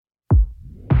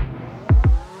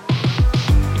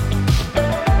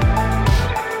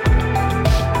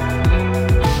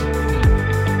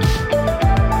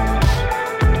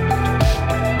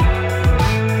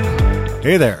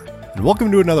Hey there, and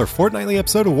welcome to another fortnightly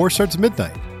episode of War Starts at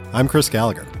Midnight. I'm Chris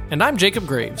Gallagher. And I'm Jacob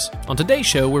Graves. On today's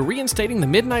show, we're reinstating the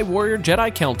Midnight Warrior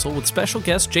Jedi Council with special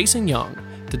guest Jason Young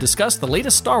to discuss the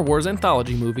latest Star Wars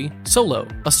anthology movie, Solo,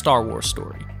 A Star Wars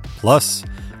Story. Plus,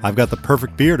 I've got the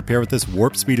perfect beer to pair with this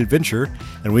warp speed adventure,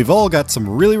 and we've all got some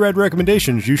really rad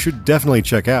recommendations you should definitely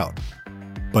check out.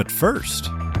 But first...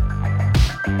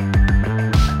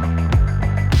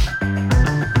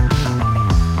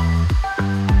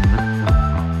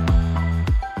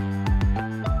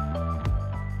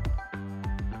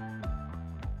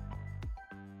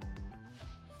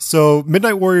 So,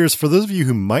 Midnight Warriors, for those of you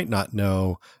who might not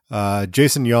know,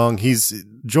 Jason Young, he's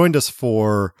joined us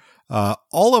for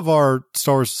all of our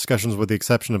Star Wars discussions with the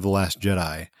exception of The Last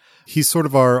Jedi. He's sort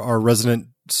of our resident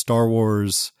Star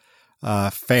Wars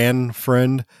fan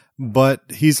friend, but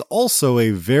he's also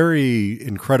a very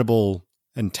incredible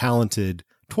and talented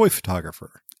toy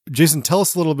photographer. Jason, tell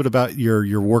us a little bit about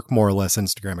your Work More or Less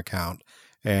Instagram account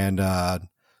and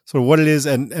sort of what it is,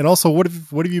 and also what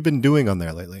have you been doing on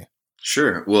there lately?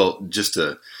 Sure. Well,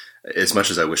 as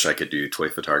much as I wish I could do toy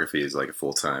photography as like a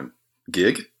full-time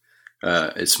gig,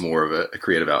 it's more of a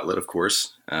creative outlet, of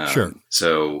course. Sure.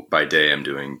 So by day I'm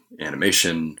doing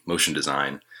animation, motion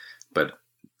design, but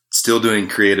still doing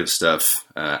creative stuff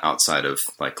outside of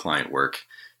like client work.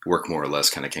 Work More or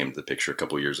Less kind of came to the picture a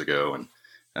couple years ago.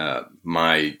 And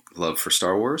my love for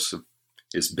Star Wars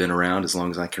has been around as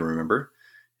long as I can remember.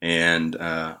 And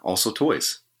also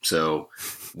toys. So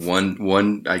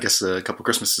one, I guess a couple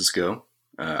Christmases ago,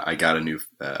 I got a new,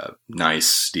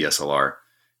 nice DSLR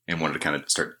and wanted to kind of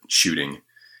start shooting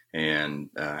and,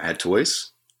 had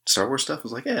toys, Star Wars stuff. I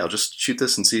was like, hey, I'll just shoot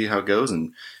this and see how it goes.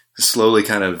 And slowly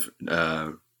kind of,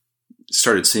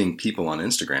 started seeing people on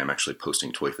Instagram actually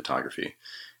posting toy photography.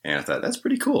 And I thought that's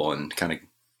pretty cool and kind of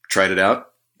tried it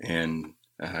out and,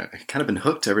 I've kind of been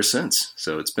hooked ever since.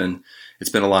 So it's been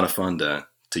a lot of fun to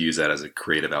use that as a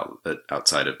creative outlet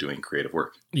outside of doing creative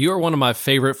work. You are one of my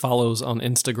favorite follows on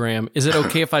Instagram. Is it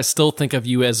okay if I still think of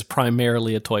you as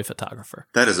primarily a toy photographer?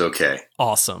 That is okay.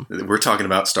 Awesome. We're talking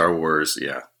about Star Wars.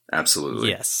 Yeah, absolutely.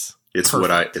 Yes. It's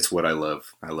perfect. what I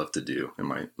love. I love to do in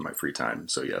my free time.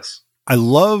 So yes. I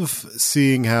love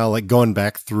seeing how, like, going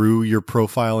back through your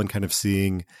profile and kind of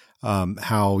seeing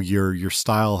how your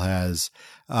style has,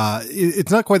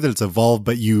 it's not quite that it's evolved,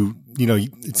 but you know,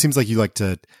 it seems like you like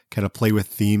to kind of play with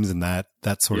themes and that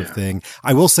sort of thing.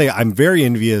 I will say I'm very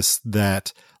envious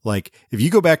that, like, if you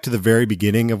go back to the very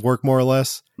beginning of Work More or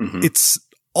Less, it's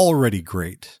already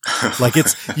great. Like,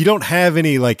 you don't have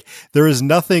any, like, there is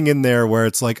nothing in there where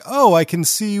it's like, oh, I can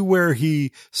see where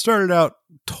he started out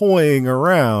toying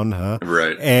around, huh?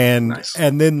 Right. And, nice.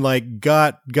 And then like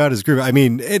got his groove. I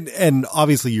mean, and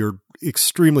obviously you're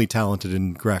extremely talented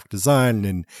in graphic design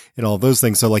and all those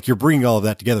things. So like you're bringing all of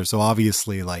that together. So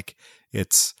obviously like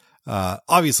it's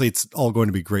all going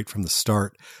to be great from the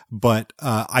start. But,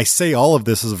 I say all of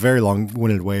this is a very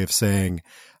long-winded way of saying,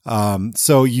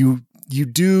 so you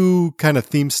do kind of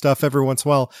theme stuff every once in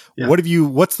a while. Yeah.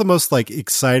 What's the most like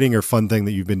exciting or fun thing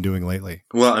that you've been doing lately?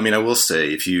 Well, I mean, I will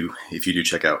say if you do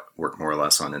check out Work More or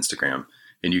Less on Instagram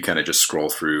and you kind of just scroll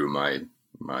through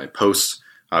my posts,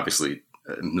 obviously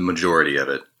the majority of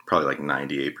it, probably like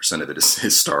 98% of it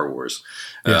is Star Wars.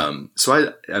 Yeah.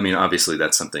 So I mean, obviously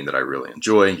that's something that I really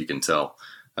enjoy. You can tell.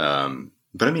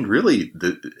 But I mean, really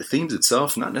the themes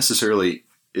itself, not necessarily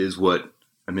is what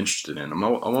I'm interested in. I'm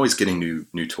always getting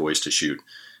new toys to shoot.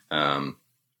 Some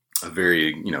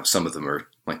of them are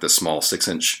like the small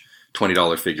 6-inch,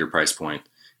 $20 figure price point.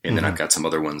 And then I've got some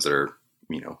other ones that are,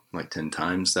 like 10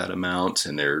 times that amount.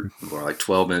 And they're more like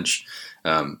 12-inch.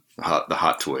 The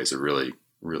hot toys are really,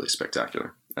 really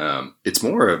spectacular. It's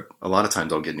more a lot of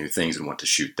times I'll get new things and want to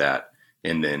shoot that.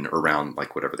 And then around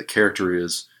like whatever the character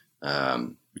is,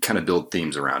 kind of build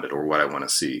themes around it or what I want to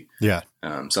see. Yeah.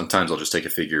 Sometimes I'll just take a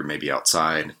figure maybe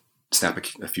outside, snap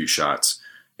a few shots.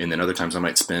 And then other times I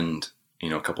might spend,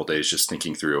 a couple days just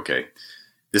thinking through, okay,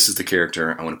 this is the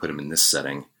character. I want to put him in this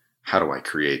setting. How do I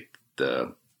create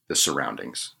the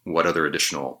surroundings? What other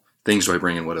additional things do I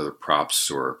bring in? What other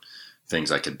props or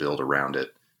things I could build around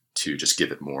it to just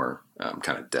give it more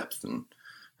kind of depth and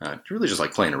really just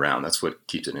like playing around. That's what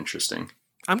keeps it interesting.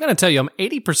 I'm going to tell you, I'm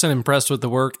 80% impressed with the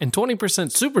work and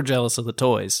 20% super jealous of the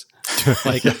toys.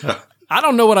 Like, I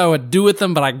don't know what I would do with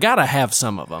them, but I got to have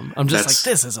some of them. I'm just like,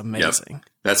 this is amazing. Yep.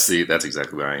 That's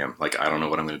exactly where I am. Like, I don't know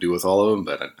what I'm going to do with all of them,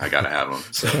 but I got to have them.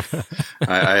 So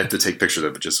I have to take pictures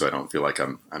of it just so I don't feel like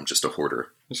I'm just a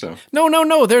hoarder. So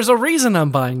No. There's a reason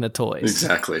I'm buying the toys.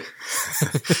 Exactly.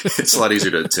 It's a lot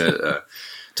easier to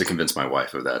convince my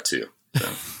wife of that too.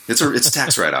 So it's a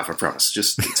tax write-off, I promise.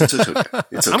 It's okay.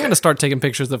 It's okay. I'm going to start taking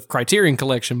pictures of Criterion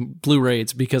Collection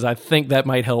Blu-rays because I think that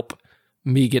might help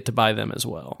me get to buy them as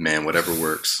well. Man, whatever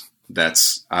works.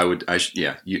 I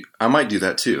might do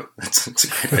that too. It's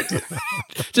a great idea.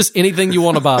 Just anything you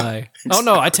want to buy. Exactly. Oh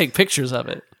no, I take pictures of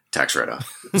it. Tax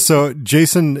write-off. So,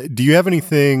 Jason, do you have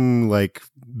anything like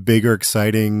big or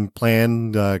exciting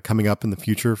planned coming up in the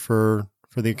future for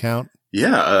the account?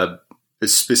 Yeah,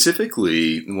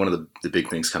 specifically, one of the big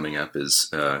things coming up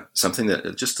is something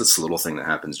that just this little thing that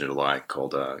happens in July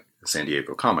called San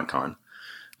Diego Comic-Con.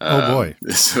 Oh boy!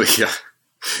 So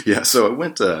yeah. So it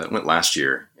went last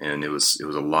year, and it was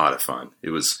a lot of fun. It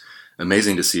was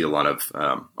amazing to see a lot of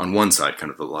on one side,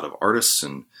 kind of a lot of artists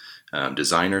and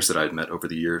designers that I'd met over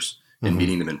the years, and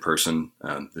meeting them in person,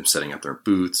 them setting up their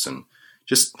booths, and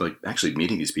just like actually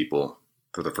meeting these people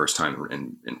for the first time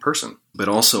in person. But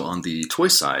also on the toy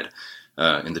side,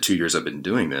 in the 2 years I've been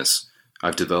doing this,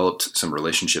 I've developed some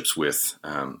relationships with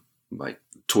like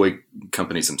toy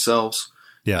companies themselves,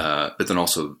 but then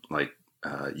also like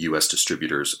U.S.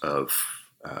 distributors of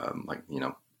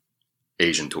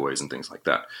Asian toys and things like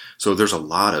that. So there's a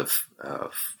lot of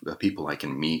people I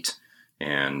can meet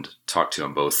and talk to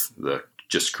on both the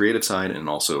just creative side and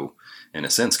also, in a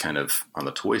sense, kind of on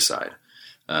the toy side.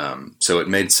 So it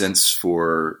made sense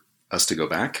for us to go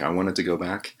back. I wanted to go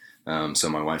back. So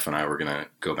my wife and I were going to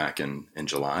go back in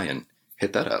July and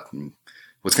hit that up. And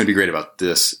what's going to be great about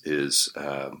this is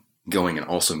going and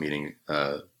also meeting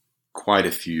quite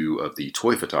a few of the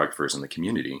toy photographers in the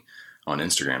community on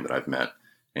Instagram that I've met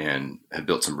and have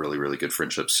built some really, really good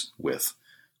friendships with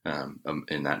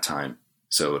in that time.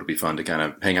 So it'll be fun to kind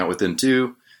of hang out with them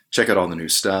too, check out all the new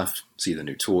stuff, see the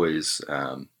new toys,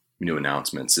 new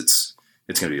announcements. It's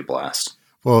going to be a blast.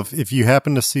 Well, if you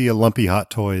happen to see a Lumpy Hot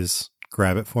Toys,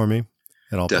 grab it for me,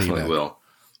 and I'll definitely will.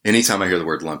 Anytime I hear the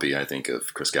word Lumpy, I think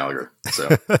of Chris Gallagher. So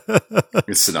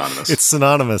it's synonymous. It's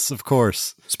synonymous, of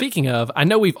course. Speaking of, I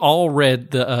know we've all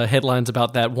read the headlines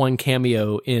about that one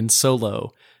cameo in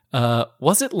Solo.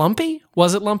 Was it Lumpy?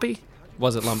 Was it Lumpy?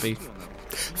 Was it Lumpy?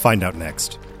 Find out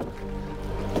next.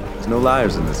 There's no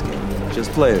liars in this game,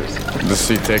 just players. The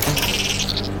seat taken?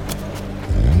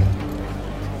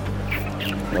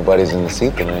 Nobody's in the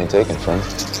seat that ain't taken, friend.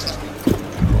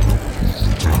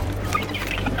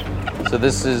 So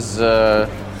this is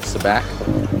Sabak?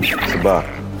 Sabak.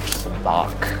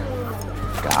 Sabak.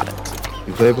 Got it.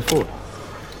 You played before?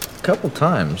 A couple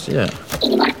times, yeah.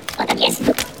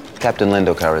 Captain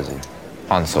Lando Calrissian.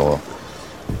 Han Solo.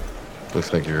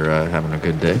 Looks like you're having a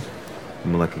good day.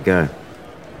 I'm a lucky guy.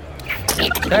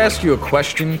 Can I ask you a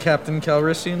question, Captain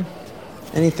Calrissian?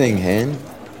 Anything, Han?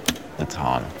 It's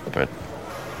Han, but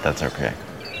that's okay.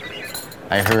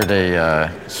 I heard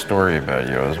a story about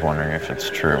you. I was wondering if it's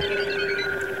true.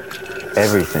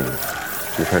 Everything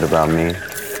you've heard about me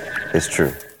is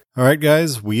true. All right,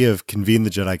 guys, we have convened the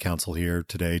Jedi Council here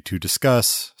today to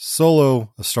discuss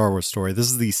Solo, a Star Wars story. This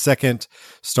is the second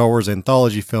Star Wars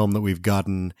anthology film that we've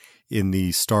gotten in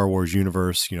the Star Wars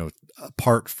universe,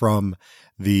 apart from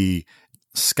the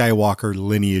Skywalker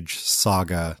lineage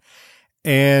saga.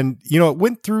 And, it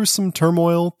went through some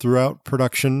turmoil throughout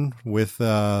production with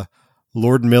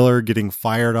Lord Miller getting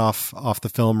fired off the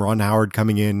film, Ron Howard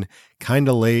coming in kind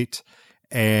of late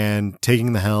and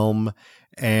taking the helm,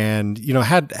 and,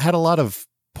 had a lot of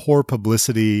poor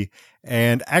publicity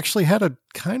and actually had a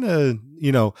kind of,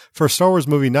 for a Star Wars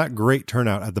movie, not great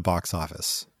turnout at the box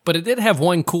office. But it did have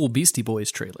one cool Beastie Boys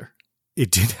trailer.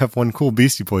 It did have one cool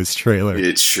Beastie Boys trailer.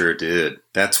 It sure did.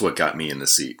 That's what got me in the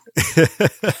seat.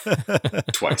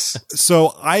 Twice.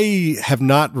 So I have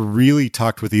not really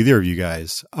talked with either of you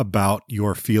guys about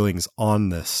your feelings on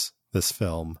this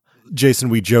film. Jason,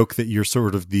 we joke that you're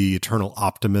sort of the eternal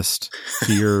optimist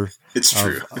here. It's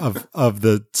true. of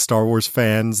the Star Wars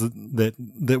fans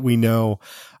that we know.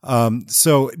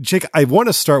 So Jake, I want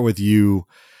to start with you.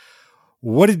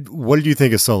 What did you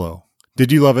think of Solo?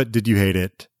 Did you love it? Did you hate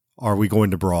it? Are we going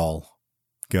to brawl?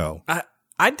 Go.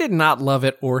 I did not love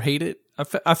it or hate it.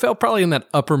 I felt probably in that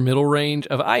upper middle range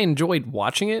of I enjoyed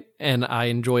watching it and I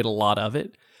enjoyed a lot of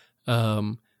it.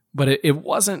 But it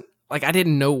wasn't like I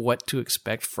didn't know what to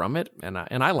expect from it. And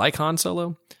I like Han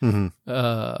Solo. Mm-hmm.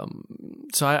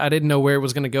 So I didn't know where it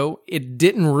was going to go. It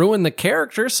didn't ruin the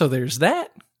character. So there's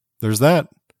that. There's that.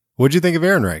 What'd you think of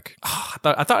Ehrenreich? Oh,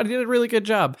 I thought he did a really good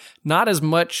job. Not as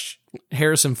much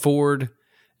Harrison Ford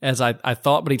as I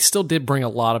thought, but he still did bring a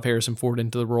lot of Harrison Ford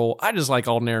into the role. I just like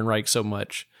Alden Ehrenreich so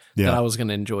much that I was going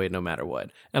to enjoy it no matter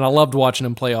what. And I loved watching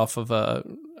him play off of,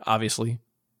 obviously,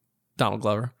 Donald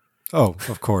Glover. Oh,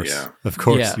 of course. Yeah. Of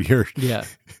course. Yeah.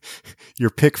 You're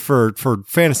pick for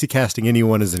fantasy casting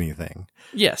anyone as anything.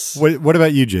 Yes. What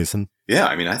about you, Jason? Yeah,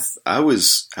 I mean, I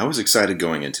was excited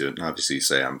going into it, and obviously, you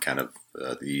say I'm kind of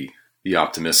the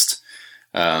optimist.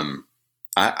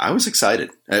 I was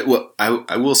excited. Well,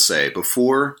 I will say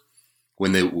before,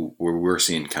 when we were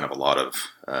seeing kind of a lot of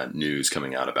news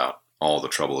coming out about all the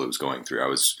trouble it was going through, I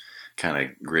was kind of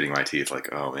gritting my teeth,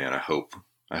 like, oh man,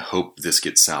 I hope this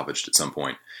gets salvaged at some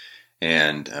point.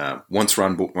 And once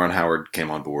Ron Howard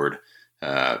came on board,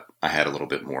 I had a little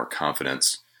bit more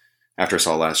confidence. After I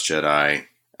saw Last Jedi,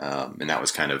 and that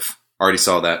was kind of, already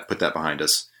saw that, put that behind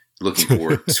us, looking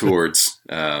forward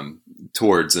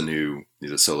towards a new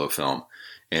solo film,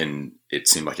 and it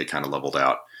seemed like it kind of leveled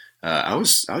out. I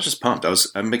was just pumped.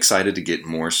 I'm excited to get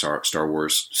more Star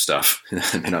Wars stuff.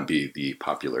 It may not be the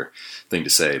popular thing to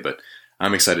say, but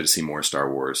I'm excited to see more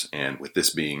Star Wars. And with this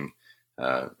being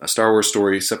a Star Wars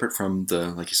story separate from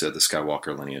like you said, the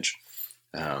Skywalker lineage,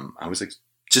 I was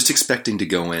just expecting to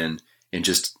go in and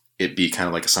just it be kind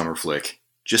of like a summer flick.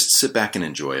 Just sit back and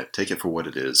enjoy it. Take it for what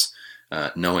it is,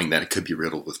 knowing that it could be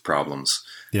riddled with problems.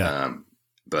 Yeah.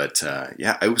 But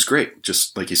it was great.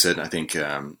 Just like you said, I think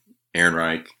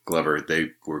Ehrenreich, Glover, they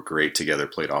were great together,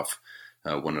 played off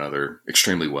one another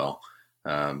extremely well.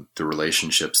 The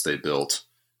relationships they built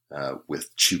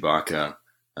with Chewbacca,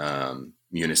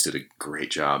 Muniz did a great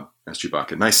job as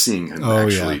Chewbacca. Nice seeing him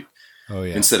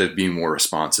instead of being more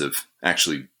responsive,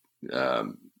 actually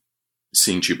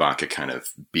seeing Chewbacca kind of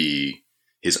be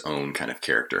his own kind of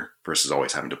character versus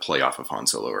always having to play off of Han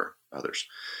Solo or others.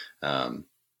 I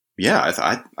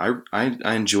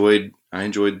enjoyed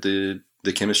the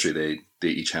chemistry they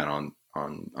each had on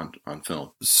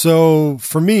film. So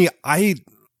for me, I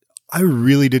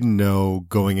really didn't know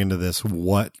going into this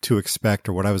what to expect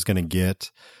or what I was going to get.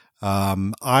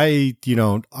 I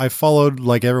followed,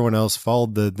 like everyone else,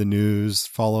 followed the news,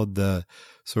 followed the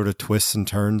sort of twists and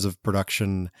turns of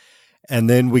production. And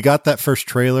then we got that first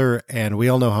trailer, and we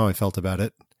all know how I felt about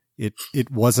it.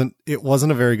 It wasn't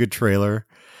a very good trailer.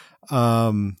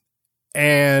 And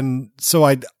so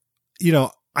I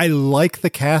like the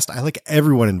cast. I like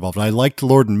everyone involved. I liked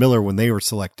Lord and Miller when they were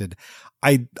selected.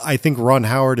 I think Ron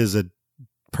Howard is a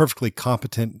perfectly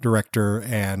competent director,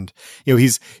 and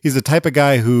he's the type of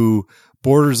guy who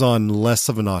borders on less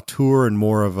of an auteur and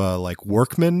more of a like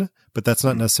workman, but that's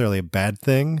not necessarily a bad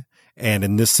thing. And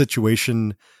in this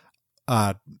situation,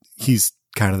 he's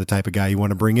kind of the type of guy you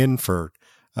want to bring in for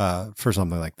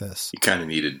something like this. You kind of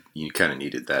needed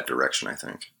that direction, I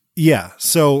think. Yeah.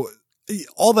 So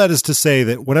all that is to say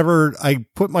that whenever I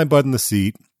put my butt in the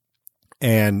seat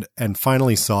and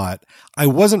finally saw it, I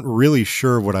wasn't really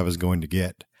sure what I was going to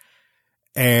get.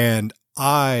 And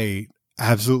I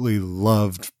absolutely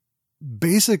loved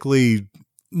basically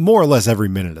more or less every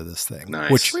minute of this thing,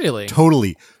 nice. Which really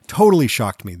totally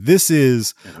shocked me. This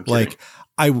is like,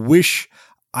 I wish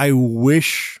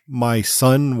my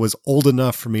son was old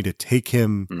enough for me to take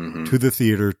him to the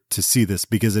theater to see this,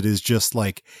 because it is just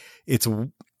like, it's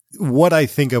what I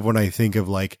think of when I think of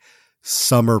like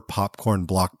summer popcorn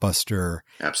blockbuster.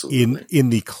 Absolutely. In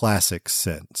the classic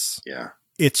sense. Yeah.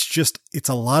 It's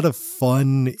a lot of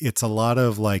fun. It's a lot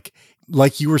of like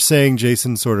you were saying,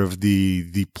 Jason, sort of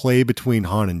the play between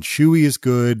Han and Chewie is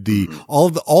good. All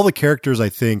the characters I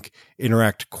think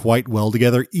interact quite well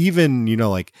together. Even,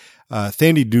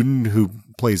 Thandi Duden, who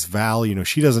plays Val,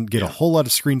 she doesn't get a whole lot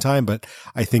of screen time, but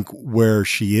I think where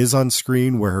she is on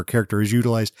screen, where her character is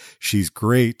utilized, she's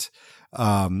great.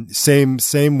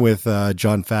 Same with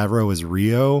Jon Favreau as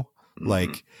Rio.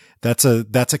 Like that's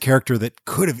a character that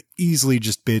could have easily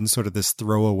just been sort of this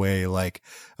throwaway, like,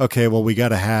 okay, well, we got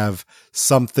to have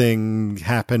something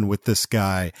happen with this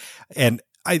guy. And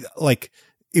I like,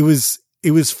 it was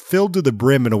filled to the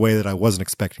brim in a way that I wasn't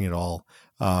expecting at all.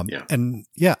 And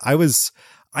yeah, I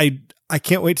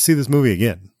can't wait to see this movie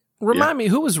again. Remind me,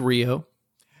 who was Rio?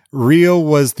 Rio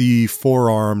was the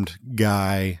four-armed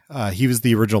guy. He was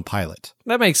the original pilot.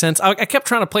 That makes sense. I kept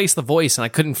trying to place the voice and I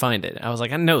couldn't find it. I was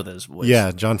like, I know this voice.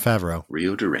 Yeah, Jon Favreau.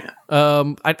 Rio Duran.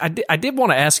 I did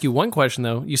want to ask you one question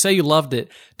though. You say you loved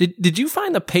it. Did you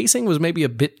find the pacing was maybe a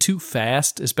bit too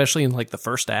fast, especially in like the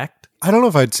first act? I don't know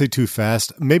if I'd say too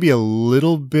fast. Maybe a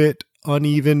little bit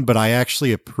uneven, but I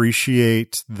actually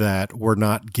appreciate that we're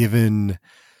not given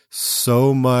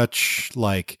so much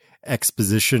like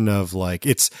exposition of like,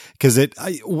 it's because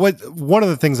one of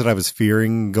the things that I was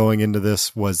fearing going into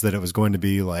this was that it was going to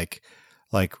be like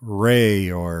Rey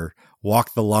or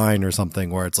Walk the Line or something,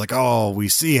 where it's like, oh, we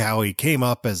see how he came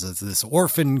up as this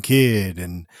orphan kid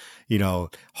and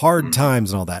hard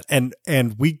times and all that, and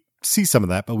we see some of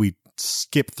that, but we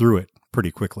skip through it pretty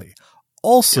quickly.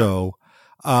 Also,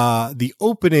 the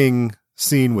opening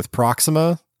scene with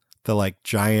Proxima, the like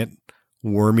giant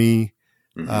wormy,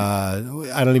 I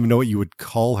don't even know what you would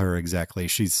call her exactly.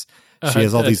 She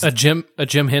has all these a Jim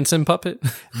Henson puppet.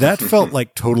 That felt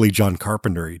like totally John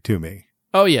Carpenter-y to me.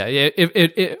 Oh yeah.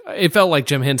 It felt like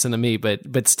Jim Henson to me,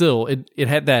 but still it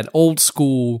had that old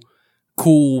school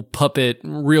cool puppet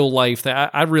real life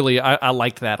that I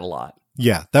liked that a lot.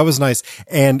 Yeah, that was nice.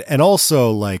 And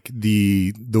also like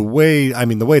the way, I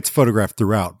mean, the way it's photographed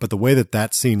throughout, but the way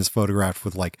that scene is photographed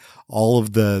with like all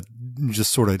of the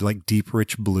just sort of like deep,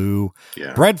 rich blue.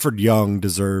 Yeah. Bradford Young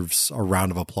deserves a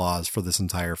round of applause for this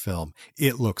entire film.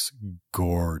 It looks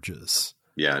gorgeous.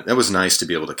 Yeah, that was nice to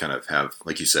be able to kind of have,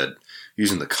 like you said,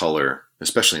 using the color,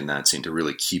 especially in that scene, to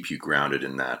really keep you grounded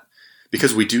in that.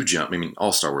 Because we do jump, I mean,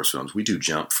 all Star Wars films, we do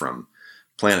jump from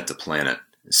planet to planet,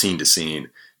 scene to scene.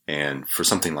 And for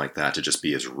something like that to just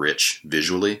be as rich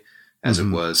visually as it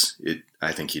was,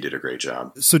 I think he did a great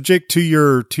job. So Jake, to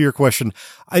your question,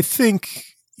 I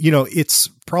think, it's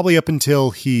probably up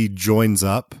until he joins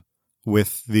up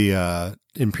with the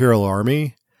Imperial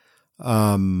Army,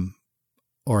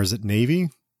 or is it Navy?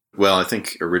 Well, I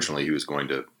think originally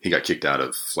he got kicked out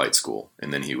of flight school,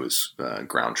 and then he was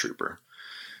ground trooper.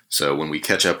 So when we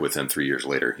catch up with him 3 years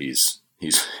later, he's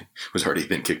was already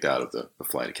been kicked out of the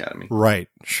flight academy. Right.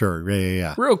 Sure.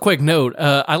 Yeah. Real quick note.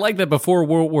 I like that before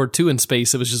World War II in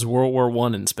space, it was just World War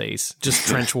I in space, just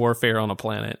trench warfare on a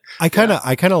planet. I kind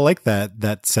of like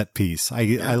that set piece.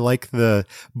 I like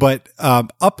but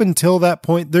up until that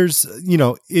point, there's,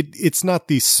 it's not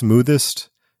the smoothest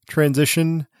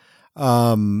transition,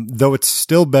 though it's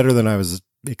still better than I was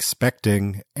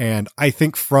expecting. And I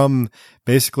think from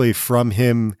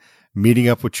him meeting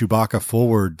up with Chewbacca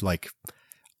forward, like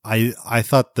I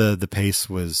thought the pace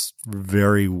was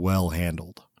very well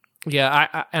handled.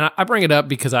 Yeah, I bring it up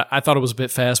because I thought it was a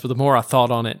bit fast, but the more I thought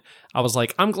on it, I was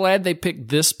like, I'm glad they picked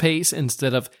this pace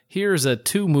instead of here's a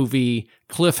 2-movie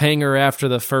cliffhanger after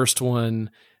the first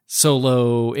one,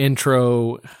 solo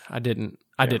intro. I didn't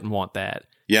want that.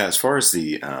 Yeah, as far as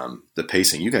the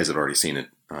pacing, you guys had already seen it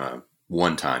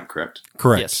one time, correct?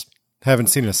 Correct. Yes. Haven't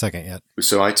seen it a second yet.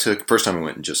 So first time I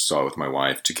went and just saw it with my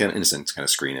wife to kind of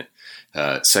screen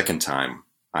it. Second time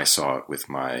I saw it with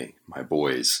my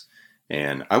boys.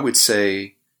 And I would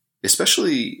say,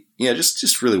 especially,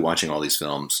 just really watching all these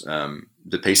films,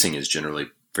 the pacing is generally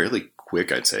fairly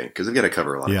quick, I'd say, because they've got to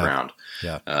cover a lot of ground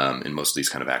in most of these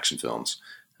kind of action films.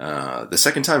 The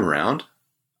second time around,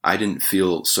 I didn't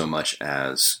feel so much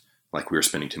as like we were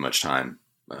spending too much time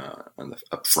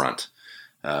up front.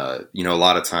 A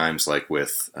lot of times, like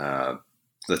with,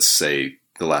 let's say,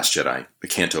 The Last Jedi, the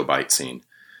Canto Bight scene,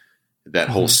 that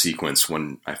whole sequence,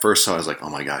 when I first saw it, I was like, oh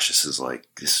my gosh, this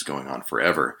is going on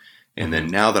forever. And then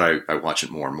now that I watch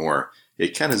it more and more,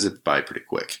 it kind of zipped by pretty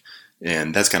quick.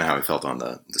 And that's kind of how I felt on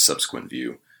the subsequent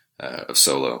view of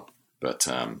Solo. But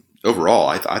overall,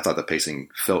 I thought the pacing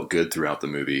felt good throughout the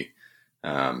movie.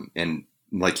 And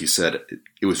like you said,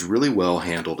 it was really well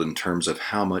handled in terms of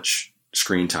how much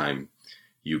screen time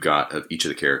you got of each of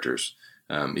the characters.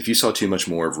 If you saw too much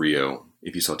more of Rio,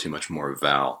 if you saw too much more of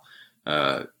Val,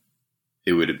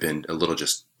 it would have been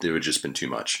just been too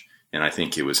much. And I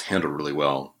think it was handled really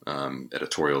well,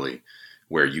 editorially,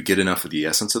 where you get enough of the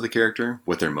essence of the character,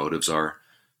 what their motives are,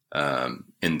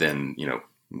 and then,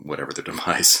 whatever the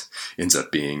demise ends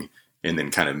up being, and then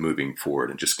kind of moving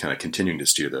forward and just kind of continuing to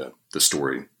steer the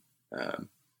story.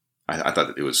 I thought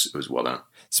that it was well done.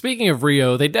 Speaking of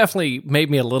Rio, they definitely made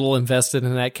me a little invested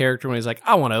in that character when he's like,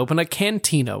 I want to open a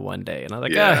cantina one day. And I was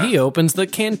like, he opens the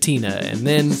cantina. And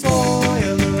then...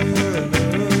 Spoiler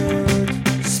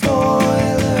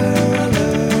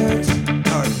alert.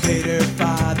 Darth Vader,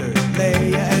 Father,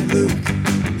 Leia, and Luke.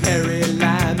 Harry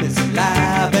Lime is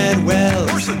alive and well.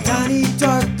 Donnie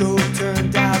Darko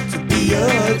turned out to be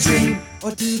a dream.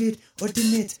 Or did it, or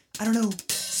didn't it? I don't know.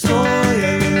 Spoiler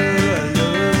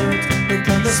alert. Here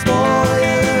come the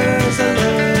spoilers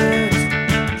alert.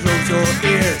 Close your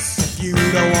ears if you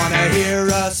don't want to hear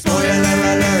a spoiler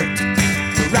alert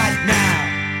right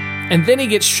now. And then he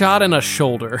gets shot in the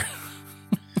shoulder.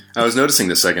 I was noticing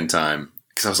the second time,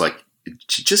 because I was like,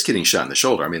 just getting shot in the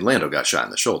shoulder. I mean, Lando got shot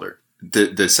in the shoulder.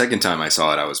 The second time I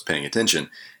saw it, I was paying attention.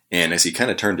 And as he kind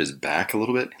of turned his back a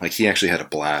little bit, like he actually had a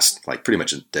blast, like pretty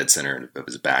much in dead center of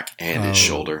his back and his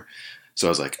shoulder. So I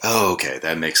was like, oh, okay,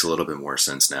 that makes a little bit more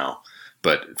sense now.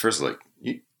 But at first, like,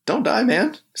 you don't die,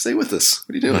 man. Stay with us.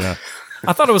 What are you doing?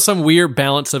 I thought it was some weird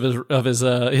balance of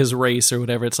his race or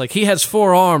whatever. It's like he has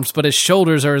 4 arms, but his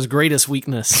shoulders are his greatest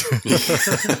weakness.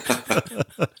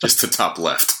 Just the top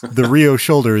left. The Rio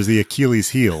shoulder is the Achilles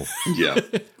heel. Yeah.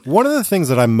 One of the things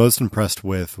that I'm most impressed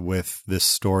with this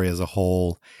story as a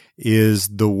whole is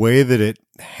the way that it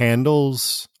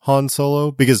handles Han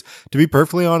Solo. Because to be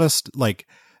perfectly honest, like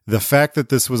the fact that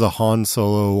this was a Han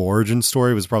Solo origin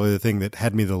story was probably the thing that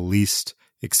had me the least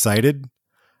excited.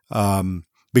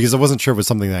 Because I wasn't sure it was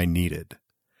something that I needed.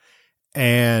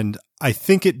 And I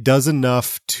think it does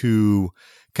enough to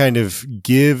kind of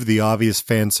give the obvious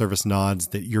fan service nods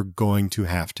that you're going to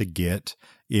have to get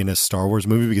in a Star Wars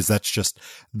movie, because that's just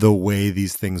the way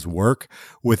these things work,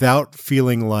 without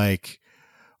feeling like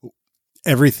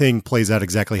everything plays out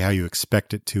exactly how you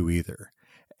expect it to either.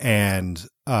 And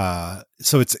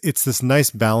so it's this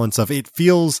nice balance of, it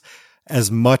feels as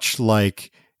much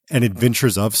like an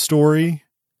Adventures of story,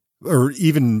 or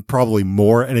even probably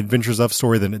more an Adventures of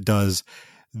story, than it does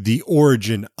the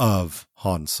origin of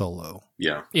Han Solo.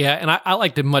 Yeah. Yeah, and I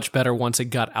liked it much better once it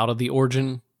got out of the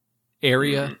origin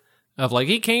area of like,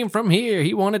 he came from here,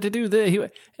 he wanted to do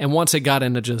this, and once it got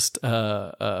into just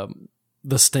the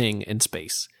sting in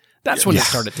space, that's when it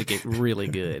started to get really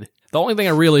good. The only thing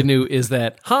I really knew is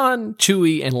that Han,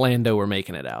 Chewie, and Lando were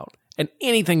making it out, and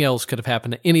anything else could have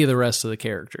happened to any of the rest of the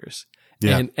characters.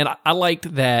 Yeah. And I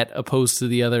liked that, opposed to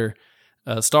the other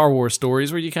Star Wars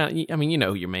stories where you kind of, I mean, you know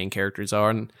who your main characters are,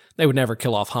 and they would never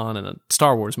kill off Han in a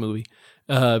Star Wars movie.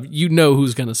 You know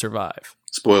who's going to survive.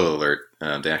 Spoiler alert,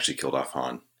 they actually killed off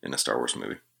Han in a Star Wars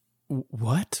movie.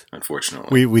 What?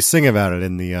 Unfortunately. We sing about it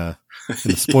in the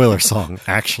spoiler song,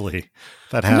 actually.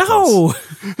 That happens. No!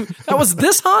 That was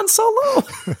this Han Solo?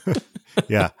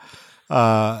 Yeah.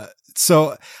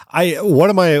 So one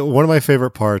of my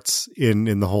favorite parts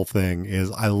in the whole thing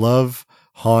is I love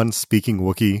Han speaking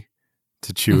Wookiee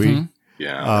to Chewie. Mm-hmm.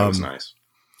 Yeah, that was nice.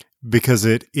 Because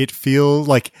it feels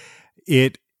like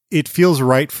it feels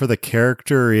right for the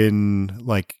character. In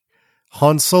like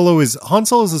Han Solo is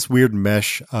this weird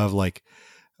mesh of like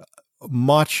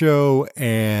macho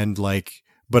and like,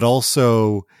 but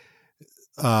also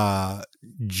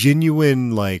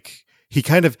genuine, like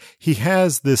he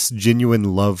has this genuine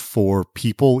love for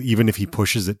people, even if he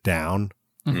pushes it down.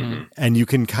 Mm-hmm. And you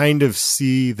can kind of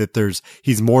see that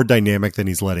he's more dynamic than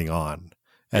he's letting on,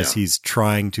 as he's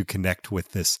trying to connect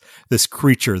with this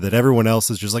creature that everyone else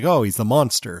is just like, oh, he's the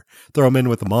monster. Throw him in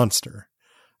with the monster.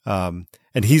 And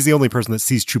he's the only person that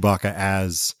sees Chewbacca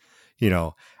as,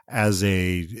 as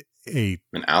an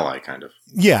ally, kind of.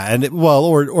 Yeah. And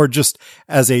or just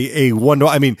as a one,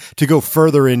 I mean, to go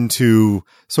further into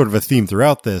sort of a theme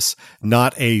throughout this,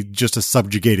 not just a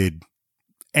subjugated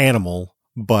animal,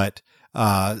 but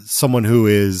someone who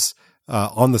is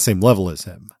on the same level as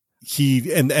him.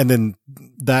 And then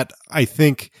that, I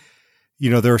think,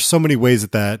 there are so many ways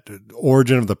that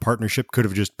origin of the partnership could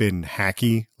have just been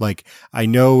hacky. Like, I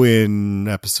know in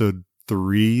episode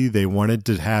 3, they wanted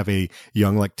to have a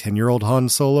young, like 10-year-old Han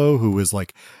Solo who was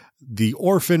like the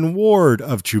orphan ward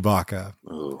of Chewbacca.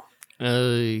 Oh.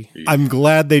 I'm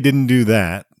glad they didn't do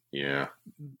that. Yeah.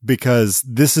 Because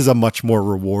this is a much more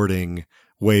rewarding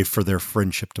way for their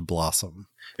friendship to blossom.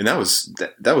 And that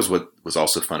was what was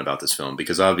also fun about this film,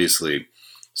 because obviously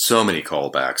so many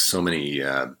callbacks, so many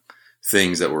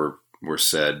things that were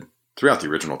said throughout the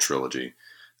original trilogy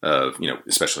of,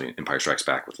 especially Empire Strikes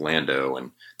Back with Lando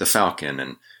and the Falcon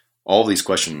and all these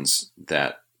questions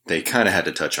that they kind of had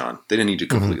to touch on. They didn't need to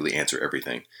completely answer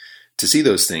everything. To see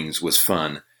those things was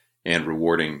fun and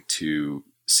rewarding, to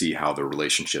see how the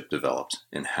relationship developed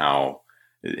and how,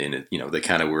 they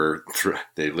kind of were,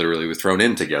 they literally were thrown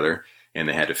in together, and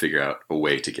they had to figure out a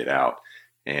way to get out.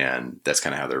 And that's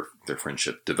kind of how their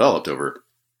friendship developed over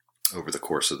the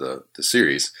course of the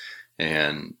series.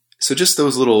 And so just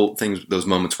those little things, those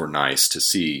moments were nice to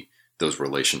see, those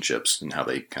relationships and how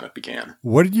they kind of began.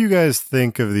 What did you guys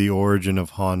think of the origin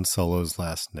of Han Solo's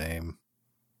last name?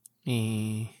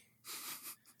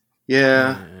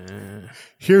 Yeah.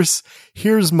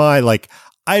 Here's my, like,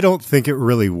 I don't think it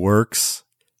really works.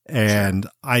 And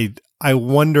I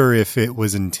wonder if it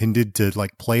was intended to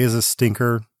like play as a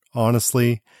stinker,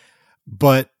 honestly.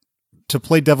 But to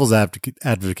play devil's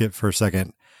advocate for a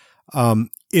second,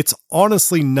 it's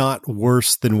honestly not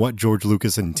worse than what George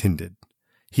Lucas intended.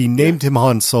 He named him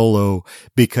Han Solo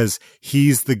because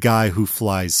he's the guy who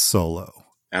flies solo.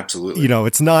 Absolutely.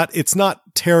 It's not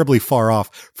terribly far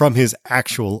off from his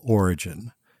actual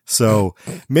origin. So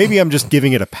maybe I'm just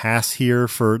giving it a pass here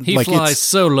for he flies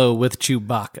solo with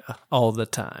Chewbacca all the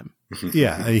time.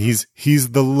 Yeah, he's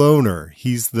the loner.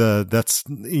 That's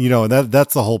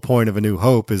the whole point of A New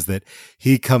Hope, is that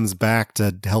he comes back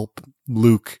to help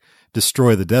Luke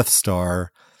destroy the Death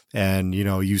Star. And,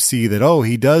 you see that, oh,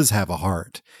 he does have a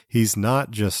heart. He's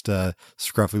not just a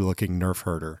scruffy looking nerf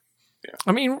herder. Yeah.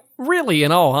 I mean, really,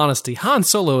 in all honesty, Han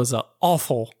Solo is an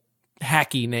awful,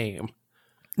 hacky name.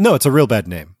 No, it's a real bad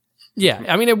name. Yeah,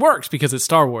 I mean, it works because it's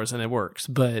Star Wars and it works,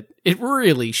 but it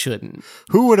really shouldn't.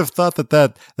 Who would have thought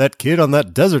that kid on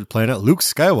that desert planet, Luke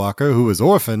Skywalker, who was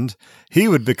orphaned, he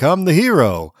would become the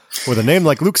hero? With a name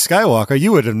like Luke Skywalker,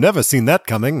 you would have never seen that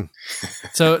coming.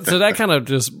 So that kind of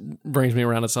just brings me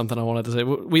around to something I wanted to say.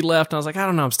 We left, and I was like, I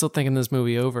don't know, I'm still thinking this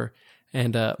movie over.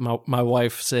 And my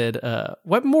wife said,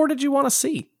 what more did you want to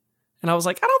see? And I was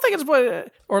like, I don't think it's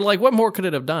what more could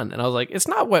it have done? And I was like, it's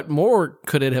not what more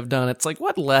could it have done. It's like,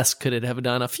 what less could it have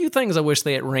done? A few things I wish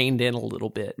they had reined in a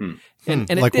little bit. And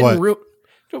it like didn't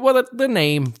what? the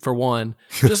name, for one.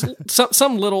 Just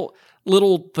some little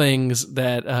things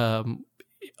that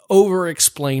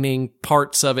over-explaining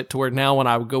parts of it to where now when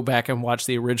I would go back and watch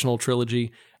the original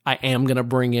trilogy, I am going to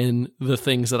bring in the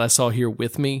things that I saw here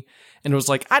with me. And it was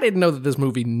like, I didn't know that this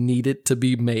movie needed to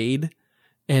be made.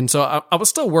 And so I was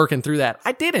still working through that.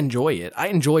 I did enjoy it. I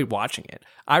enjoyed watching it.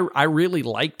 I really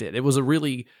liked it. It was a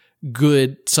really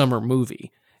good summer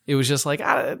movie. It was just like,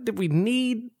 did we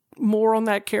need more on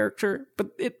that character?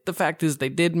 But the fact is they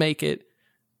did make it,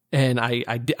 and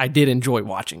I did enjoy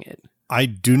watching it. I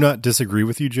do not disagree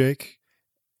with you, Jake.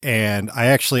 And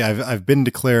I've been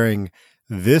declaring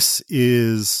this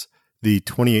is the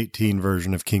 2018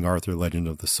 version of King Arthur: Legend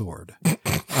of the Sword,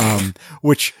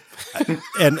 which,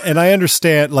 and I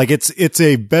understand, like it's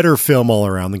a better film all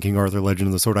around than King Arthur: Legend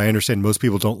of the Sword. I understand most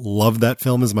people don't love that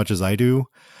film as much as I do,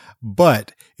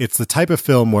 but it's the type of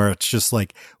film where it's just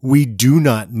like, we do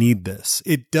not need this.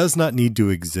 It does not need to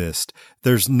exist.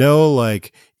 There's no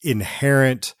like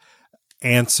inherent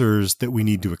answers that we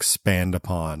need to expand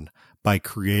upon by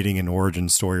creating an origin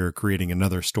story or creating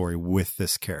another story with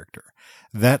this character.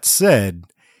 That said,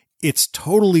 it's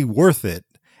totally worth it.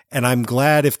 And I'm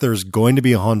glad if there's going to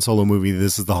be a Han Solo movie,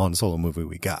 this is the Han Solo movie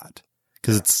we got.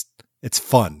 Because it's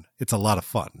fun. It's a lot of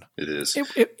fun. It is.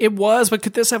 It was, but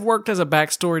could this have worked as a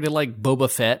backstory to like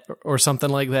Boba Fett or something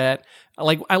like that?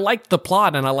 Like, I liked the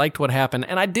plot and I liked what happened.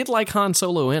 And I did like Han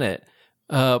Solo in it.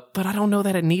 But I don't know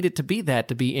that it needed to be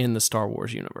in the Star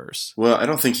Wars universe. Well, I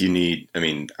don't think you need,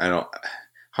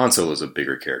 Han Solo is a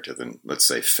bigger character than, let's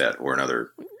say, Fett or a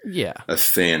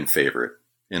fan favorite.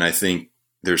 And I think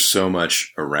there's so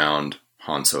much around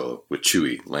Han Solo with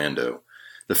Chewie, Lando,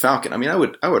 the Falcon. I mean, I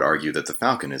would argue that the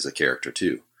Falcon is a character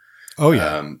too. Oh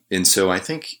yeah. And so I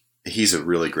think he's a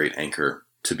really great anchor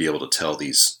to be able to tell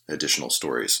these additional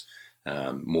stories,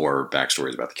 more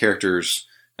backstories about the characters,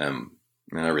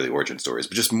 not really origin stories,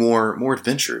 but just more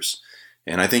adventures.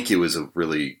 And I think it was a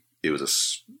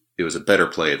better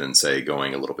play than, say,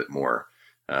 going a little bit more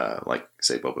like,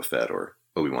 say, Boba Fett or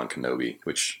Obi-Wan Kenobi,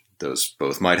 which those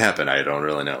both might happen. I don't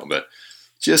really know, but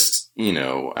just, you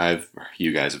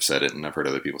guys have said it, and I've heard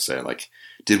other people say it. Like,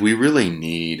 did we really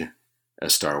need a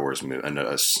Star Wars movie,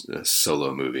 a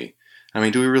Solo movie? I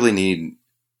mean, do we really need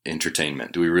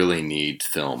entertainment? Do we really need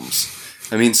films?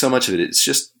 I mean, so much of it, it's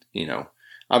just,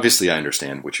 obviously I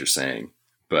understand what you're saying,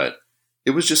 but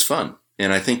it was just fun.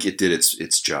 And I think it did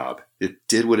its job. It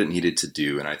did what it needed to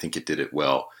do, and I think it did it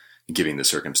well, given the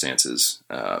circumstances,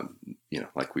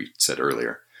 like we said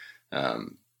earlier.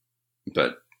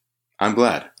 But I'm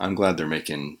glad they're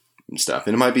making stuff.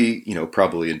 And it might be,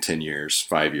 probably in 10 years,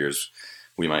 5 years,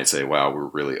 we might say, wow, we're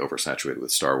really oversaturated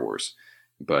with Star Wars.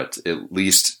 But at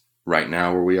least right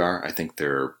now where we are, I think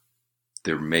they're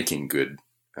making good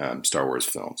Star Wars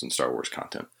films and Star Wars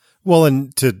content. Well,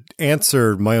 and to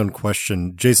answer my own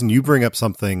question, Jason, you bring up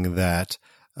something that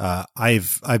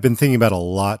I've been thinking about a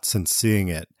lot since seeing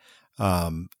it,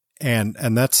 and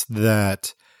that's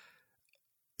that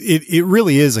it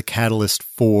really is a catalyst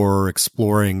for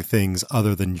exploring things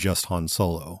other than just Han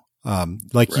Solo.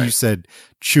 Like Right. you said,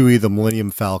 Chewie, the Millennium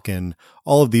Falcon,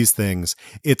 all of these things.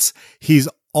 He's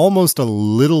almost a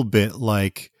little bit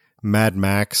like Mad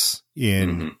Max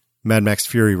in Mad Max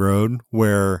Fury Road,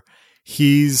 where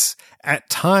he's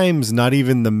at times not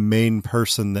even the main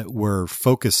person that we're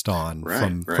focused on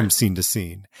from scene to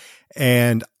scene.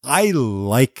 And I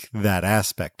like that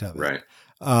aspect of it. Right.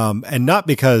 And not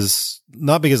because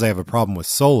I have a problem with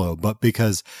Solo, but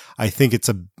because I think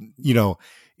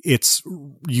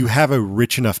you have a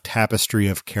rich enough tapestry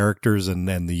of characters and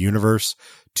the universe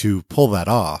to pull that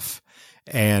off.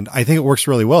 And I think it works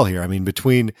really well here. I mean,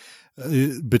 between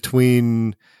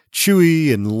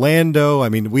Chewie and Lando, I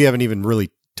mean, we haven't even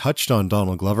really touched on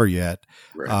Donald Glover yet.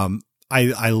 Right.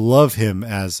 I love him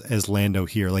as Lando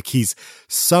here. Like, he's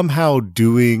somehow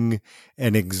doing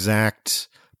an exact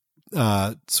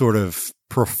sort of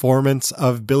performance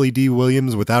of Billy D.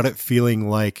 Williams without it feeling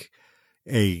like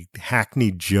a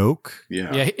hackneyed joke.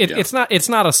 It's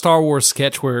not a Star Wars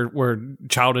sketch where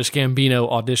Childish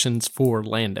Gambino auditions for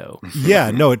Lando.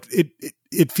 Yeah, no,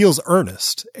 it feels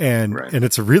earnest and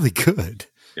it's really good.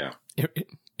 Yeah,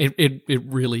 it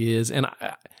really is. And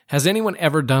has anyone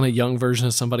ever done a young version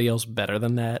of somebody else better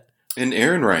than that? And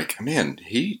Ehrenreich, man,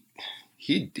 he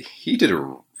did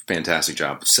a fantastic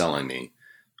job of selling me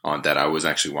on that I was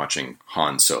actually watching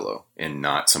Han Solo and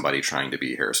not somebody trying to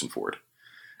be Harrison Ford.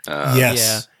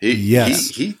 Yes.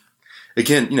 He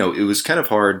again, it was kind of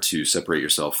hard to separate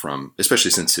yourself from,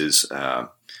 especially since his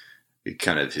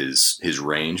kind of his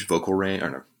range, vocal range,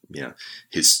 or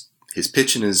his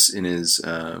pitch in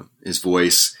his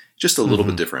voice, just a little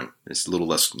bit different. It's a little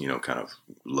less, kind of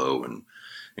low and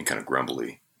kind of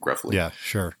grumbly, gruffly. Yeah,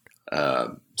 sure.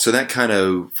 So that kind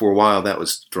of, for a while, that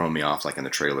was throwing me off, like in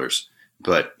the trailers.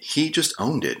 But he just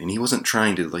owned it, and he wasn't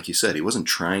trying to, like you said, he wasn't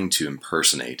trying to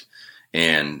impersonate.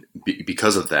 And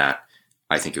because of that,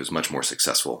 I think it was much more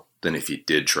successful than if he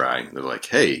did try. They're like,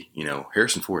 hey,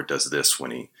 Harrison Ford does this when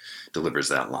he delivers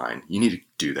that line. You need to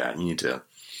do that. You need to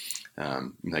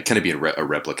kind of be a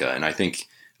replica. And I think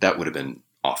that would have been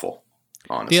awful,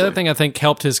 honestly. The other thing I think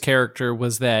helped his character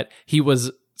was that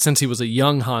since he was a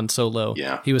young Han Solo,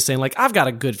 he was saying, like, I've got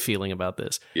a good feeling about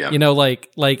this. Yeah.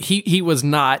 Like he was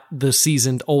not the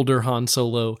seasoned older Han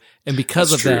Solo. And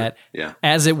because of that,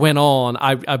 as it went on,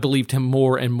 I believed him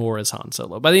more and more as Han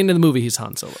Solo. By the end of the movie, he's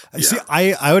Han Solo. See,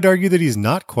 I would argue that he's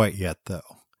not quite yet, though.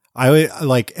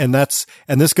 And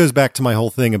this goes back to my whole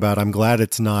thing about I'm glad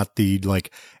it's not the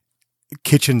like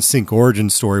kitchen sink origin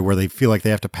story where they feel like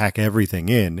they have to pack everything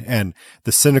in. And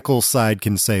the cynical side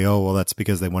can say, oh, well, that's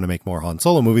because they want to make more Han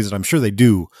Solo movies. And I'm sure they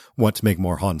do want to make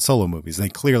more Han Solo movies. They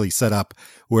clearly set up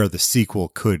where the sequel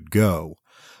could go.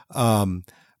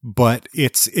 But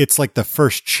it's like the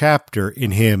first chapter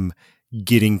in him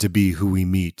getting to be who we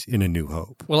meet in A New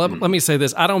Hope. Well, let me say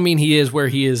this. I don't mean he is where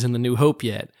he is in The New Hope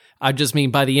yet. I just mean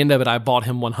by the end of it, I bought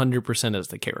him 100% as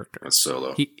the character. As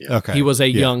Solo. He was a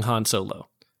young Han Solo.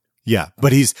 Yeah,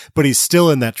 but he's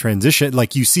still in that transition.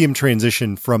 Like you see him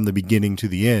transition from the beginning to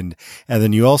the end, and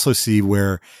then you also see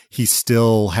where he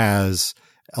still has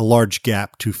a large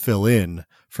gap to fill in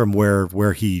from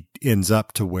where he ends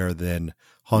up to where then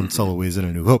Han Solo is in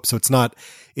A New Hope. So it's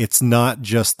not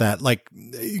just that, like,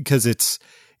 because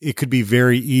it could be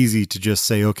very easy to just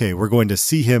say, okay, we're going to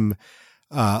see him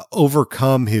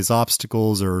overcome his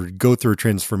obstacles or go through a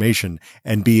transformation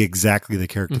and be exactly the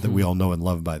character that we all know and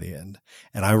love by the end.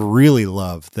 And I really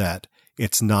love that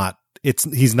he's not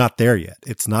there yet.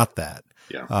 It's not that.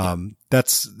 Yeah.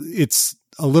 It's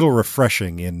a little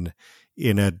refreshing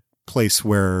in a place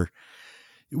where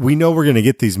we know we're going to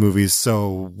get these movies.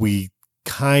 So we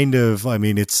kind of,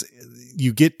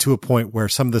 you get to a point where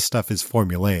some of the stuff is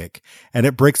formulaic and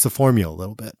it breaks the formula a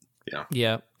little bit. Yeah.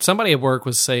 Yeah. Somebody at work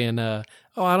was saying, I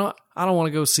don't want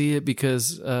to go see it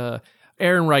because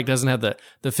Ehrenreich doesn't have the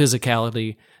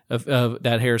physicality of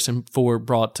that Harrison Ford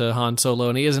brought to Han Solo,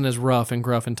 and he isn't as rough and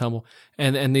gruff and tumble.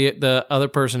 And the other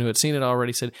person who had seen it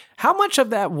already said, how much of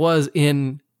that was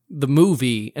in the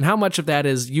movie, and how much of that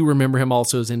is you remember him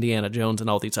also as Indiana Jones and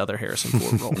all these other Harrison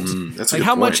Ford roles? That's like a good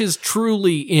how point. much is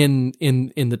truly in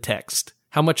the text?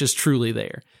 How much is truly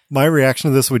there? My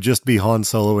reaction to this would just be Han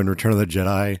Solo in Return of the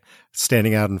Jedi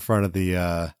standing out in front of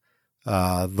the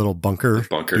little bunker.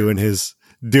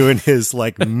 doing his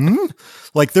like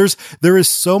like there is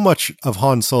so much of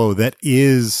Han Solo that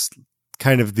is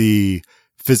kind of the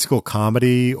physical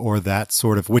comedy or that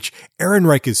sort of, which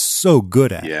Ehrenreich is so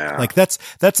good at. Yeah. Like that's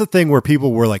the thing where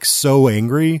people were like so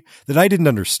angry that I didn't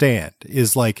understand,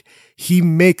 is like he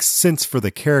makes sense for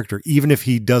the character even if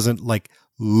he doesn't like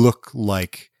look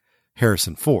like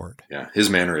Harrison Ford. Yeah, his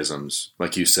mannerisms,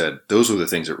 like you said, those were the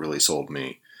things that really sold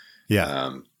me.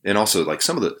 Yeah. And also, like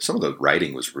some of the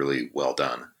writing was really well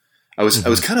done. I was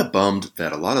kind of bummed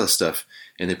that a lot of the stuff,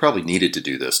 and they probably needed to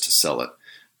do this to sell it,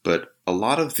 but a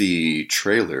lot of the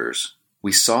trailers,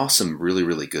 we saw some really,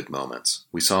 really good moments.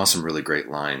 We saw some really great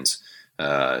lines.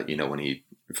 When he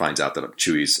finds out that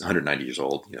Chewie's 190 years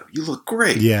old, you look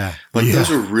great. Yeah. Those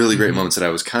were really great moments that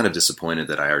I was kind of disappointed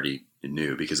that I already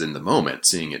knew, because in the moment,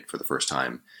 seeing it for the first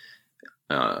time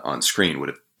on screen would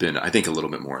have been, I think, a little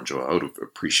bit more enjoyable. I would have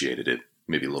appreciated it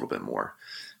maybe a little bit more.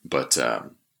 But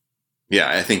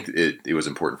I think it was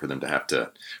important for them to have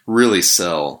to really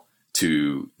sell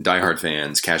to diehard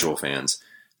fans, casual fans,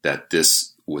 that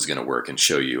this was going to work and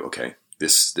show you, okay,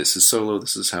 this is Solo.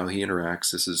 This is how he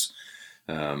interacts. This is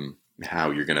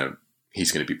how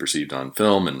he's going to be perceived on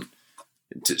film, and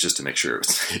just to make sure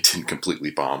it didn't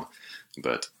completely bomb.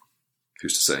 But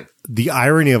Who's to say? The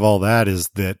irony of all that is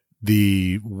that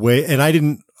the way, and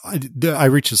I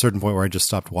reached a certain point where I just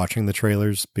stopped watching the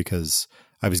trailers because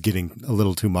I was getting a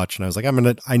little too much, and I was like, I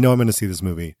know I'm going to see this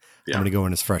movie. Yeah. I'm going to go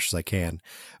in as fresh as I can.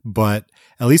 But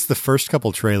at least the first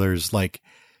couple trailers, like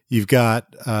you've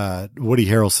got Woody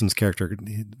Harrelson's character.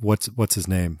 What's his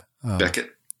name? Beckett.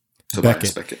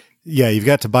 Tobias Beckett. Yeah, you've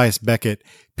got Tobias Beckett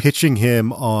pitching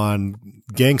him on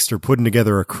Gangster, putting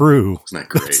together a crew. Isn't that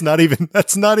great?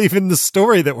 That's not even the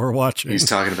story that we're watching. He's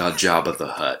talking about Jabba the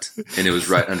Hutt, and it was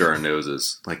right under our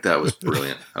noses. Like, that was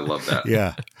brilliant. I love that.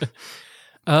 Yeah.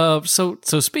 So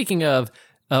speaking of,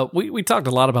 we talked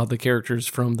a lot about the characters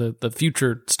from the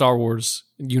future Star Wars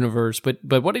universe, but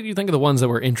what did you think of the ones that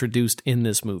were introduced in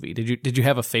this movie? Did you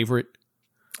have a favorite?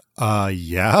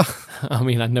 Yeah. I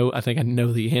mean, I think I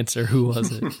know the answer. Who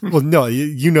was it? Well, no,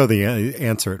 you know the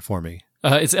answer it for me.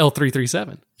 It's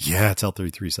L337. Yeah, it's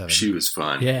L337. She was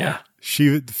fun. Yeah.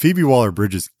 Phoebe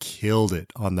Waller-Bridges killed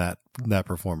it on that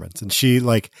performance. And she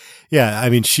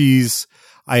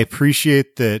I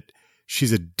appreciate that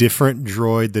she's a different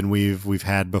droid than we've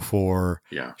had before.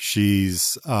 Yeah.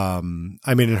 She's, and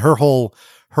her whole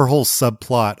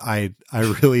subplot, I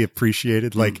really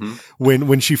appreciated. Like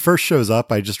when she first shows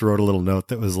up, I just wrote a little note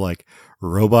that was like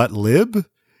robot lib,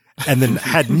 and then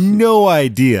had no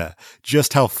idea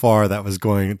just how far that was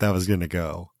going to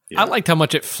go. Yeah. I liked how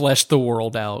much it fleshed the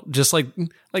world out. Just like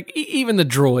even the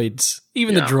droids, the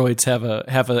droids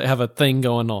have a thing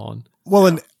going on. Well,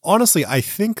 and honestly, I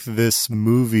think this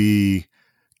movie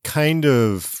kind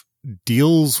of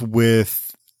deals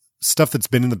with stuff that's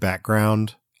been in the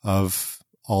background of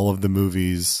all of the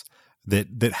movies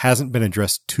that hasn't been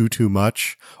addressed too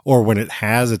much, or when it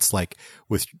has, it's like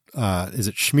with is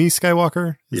it Shmi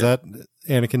Skywalker? Is that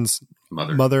Anakin's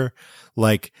mother?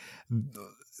 Like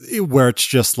where it's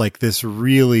just like this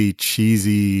really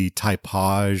cheesy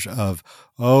typage of,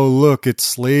 oh look, it's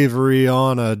slavery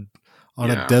on a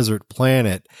desert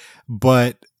planet,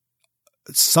 but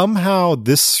somehow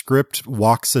this script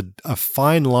walks a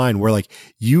fine line where, like,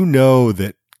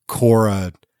 that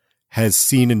Korra has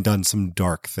seen and done some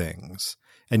dark things,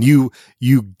 and you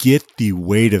get the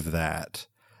weight of that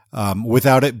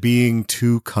without it being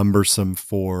too cumbersome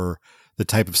for the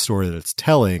type of story that it's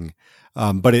telling.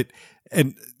 But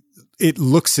it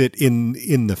looks it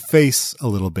in the face a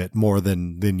little bit more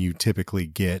than you typically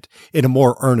get, in a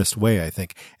more earnest way, I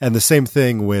think. And the same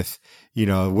thing with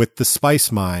the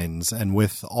spice mines, and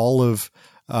with all of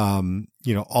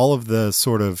the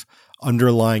sort of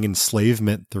underlying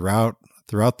enslavement throughout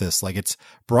this. Like, it's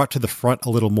brought to the front a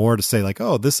little more to say, like,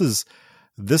 oh, this is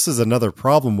another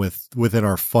problem within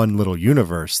our fun little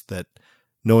universe that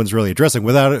no one's really addressing,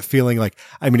 without it feeling like,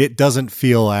 it doesn't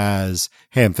feel as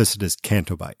ham-fisted as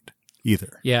Canto Bight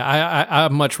either. Yeah,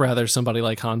 I'd much rather somebody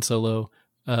like Han Solo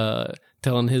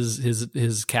telling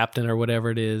his captain or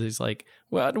whatever it is, he's like,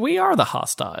 well, we are the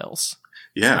hostiles.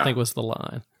 Yeah. I think was the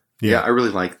line. Yeah, I really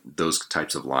like those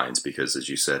types of lines because, as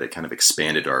you said, it kind of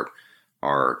expanded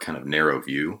our kind of narrow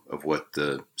view of what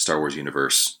the Star Wars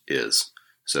universe is.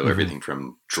 So everything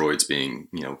from droids being,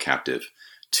 captive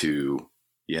to,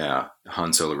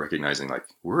 Han Solo recognizing, like,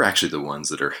 we're actually the ones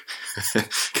that are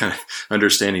kind of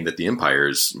understanding that the Empire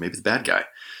is maybe the bad guy.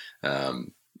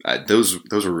 Those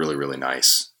were really, really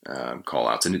nice call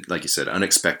outs. And like you said,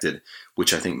 unexpected,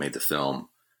 which I think made the film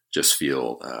just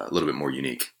feel a little bit more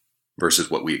unique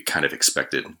versus what we kind of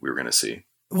expected we were going to see.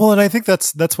 Well, and I think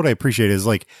that's what I appreciate is,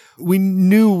 like, we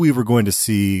knew we were going to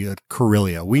see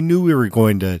Corellia. We knew we were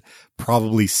going to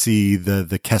probably see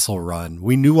the Kessel Run.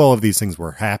 We knew all of these things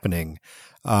were happening.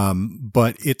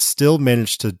 But it still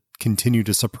managed to continue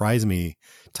to surprise me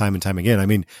time and time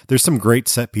again. There's some great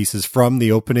set pieces from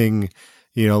the opening,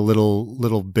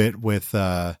 little bit with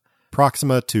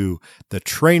Proxima, to the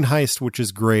train heist, which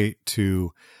is great,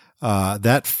 to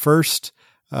that first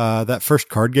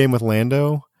card game with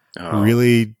Lando.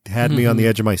 Really had me on the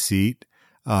edge of my seat.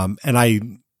 And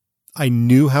I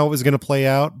knew how it was going to play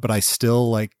out, but I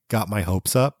still got my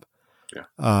hopes up.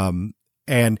 Yeah.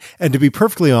 And to be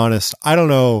perfectly honest, I don't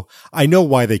know. I know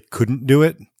why they couldn't do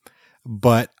it,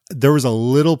 but there was a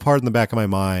little part in the back of my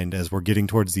mind as we're getting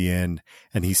towards the end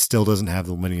and he still doesn't have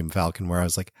the Millennium Falcon, where I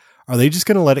was like, are they just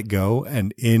going to let it go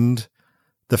and end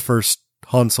the first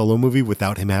Han Solo movie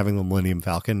without him having the Millennium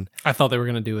Falcon? I thought they were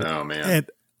going to do it. Oh man. And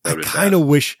I kind of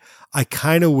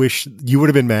wish you would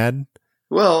have been mad.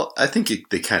 Well, I think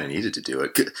they kind of needed to do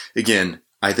it. Again,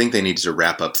 I think they needed to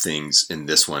wrap up things in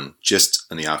this one, just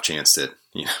on the off chance that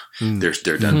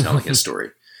they're done telling his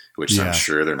story, which I'm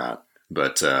sure they're not.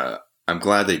 But I'm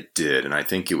glad they did, and I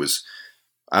think it was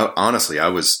honestly, I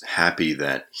was happy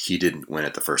that he didn't win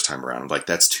it the first time around. Like,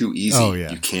 that's too easy. Oh,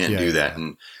 yeah. You can't do that.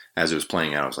 And as it was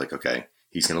playing out, I was like, okay,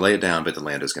 he's going to lay it down, but then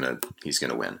Lando's he's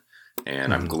going to win.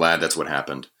 And I'm glad that's what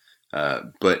happened.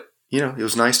 But, it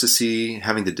was nice to see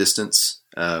having the distance.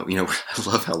 I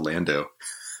love how Lando,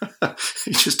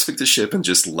 he just took the ship and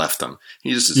just left them.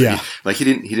 He just, he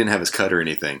didn't have his cut or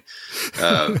anything.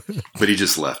 But he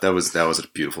just left. That was a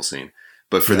beautiful scene.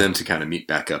 But for them to kind of meet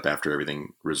back up after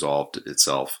everything resolved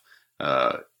itself,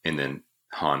 and then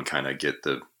Han kind of get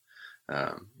the,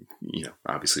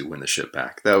 obviously win the ship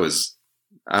back. I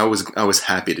was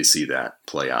happy to see that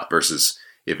play out versus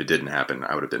if it didn't happen,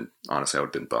 I would have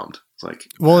been bummed. It's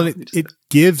like, well, and it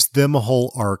gives them a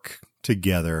whole arc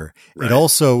together. Right. It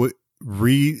also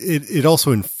it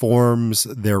also informs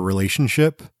their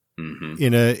relationship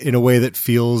in a way that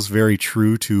feels very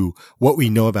true to what we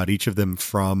know about each of them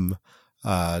from,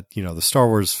 the Star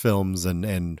Wars films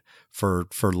and for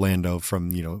Lando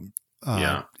from,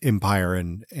 Empire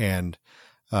and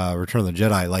Return of the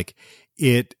Jedi. Like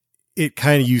it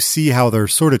kind of, you see how they're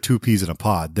sort of two peas in a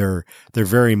pod. They're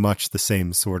very much the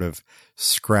same sort of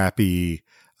scrappy,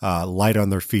 light on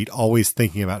their feet, always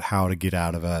thinking about how to get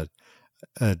out of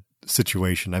a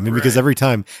situation. I mean, because every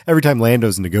time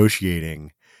Lando's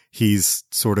negotiating, he's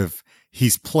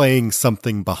playing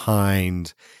something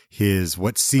behind his,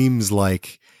 what seems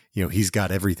like, he's got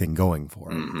everything going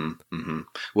for him. Mm-hmm, mm-hmm.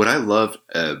 What I loved,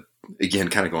 again,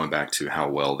 kind of going back to how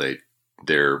well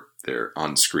they're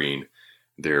on screen,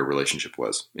 their relationship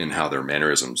was, and how their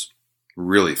mannerisms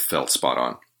really felt spot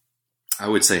on. I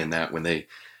would say in that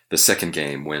the second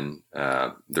game, when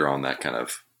they're on that kind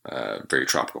of very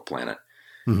tropical planet,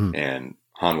 and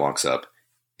Han walks up,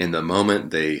 in the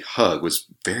moment they hug was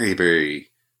very,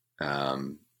 very,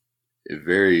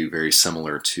 very, very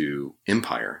similar to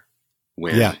Empire,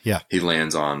 when he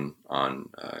lands on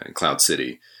Cloud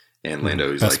City, and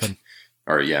Lando is like,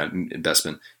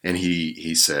 Bespin, and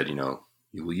he said,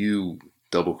 will you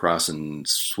double crossing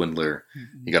swindler?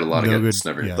 You got a lot of guts.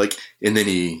 Like, and then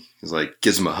he's like,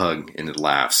 gives him a hug and it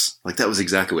laughs. Like, that was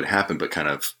exactly what happened, but kind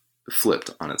of flipped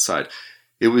on its side.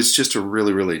 It was just a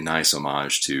really, really nice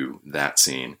homage to that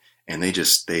scene, and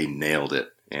they nailed it.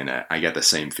 And I got the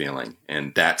same feeling.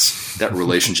 And that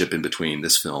relationship in between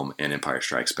this film and Empire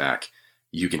Strikes Back,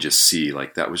 you can just see,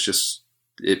 like, that was just,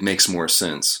 it makes more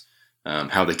sense.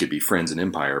 How they could be friends in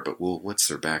Empire, but what's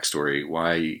their backstory?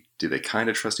 Why do they kind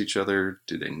of trust each other?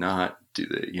 Do they not? Do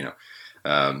they,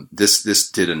 this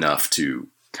did enough to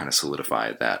kind of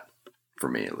solidify that for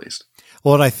me, at least.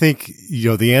 Well, and I think,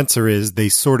 the answer is they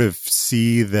sort of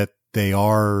see that they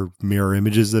are mirror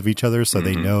images of each other. So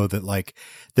they know that, like,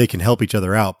 they can help each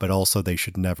other out, but also they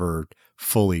should never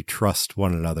fully trust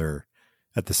one another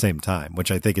at the same time, which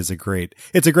I think is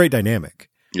it's a great dynamic.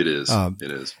 It is.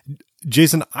 It is.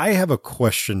 Jason, I have a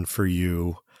question for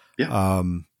you. Yeah.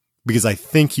 Because I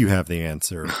think you have the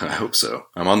answer. I hope so.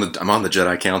 I'm on the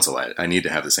Jedi Council. I need to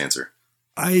have this answer.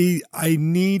 I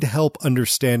need help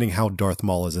understanding how Darth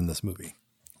Maul is in this movie.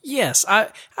 Yes. I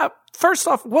first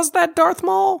off, was that Darth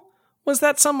Maul? Was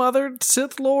that some other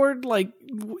Sith Lord? Like,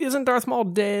 isn't Darth Maul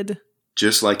dead?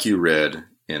 Just like you read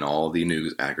in all the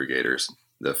news aggregators,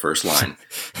 the first line,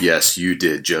 yes, you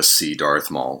did just see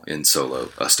Darth Maul in Solo,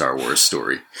 a Star Wars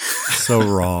story. So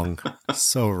wrong.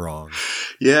 So wrong.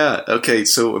 Yeah. Okay.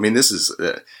 So, I mean, this is,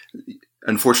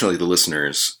 unfortunately, the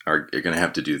listeners are going to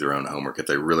have to do their own homework if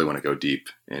they really want to go deep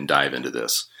and dive into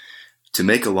this. To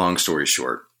make a long story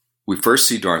short, we first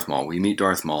see Darth Maul. We meet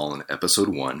Darth Maul in Episode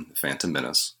 1, Phantom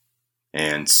Menace,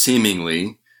 and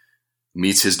seemingly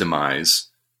meets his demise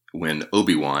when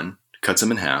Obi-Wan cuts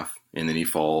him in half, and then he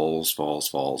falls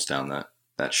down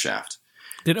that shaft.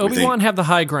 Did Obi-Wan have the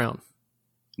high ground?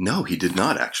 No, he did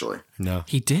not, actually. No.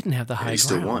 He didn't have the high ground. He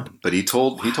still won. But he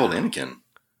told Anakin.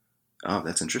 Oh,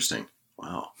 that's interesting.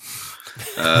 Wow.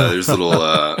 There's a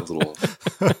little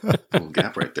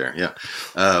gap right there.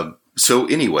 Yeah. So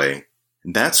anyway,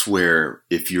 that's where,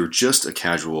 if you're just a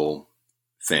casual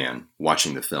fan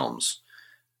watching the films,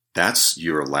 that's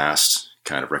your last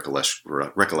kind of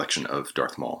recollection of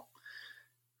Darth Maul.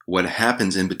 What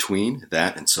happens in between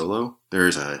that and Solo,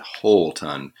 there's a whole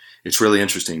ton. It's really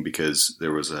interesting because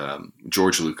there was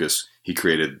George Lucas. He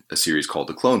created a series called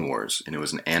The Clone Wars, and it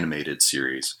was an animated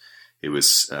series. It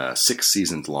was 6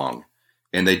 seasons long,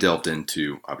 and they delved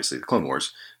into, obviously, the Clone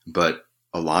Wars, but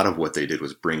a lot of what they did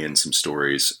was bring in some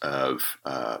stories of,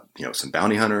 some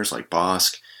bounty hunters like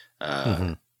Bossk.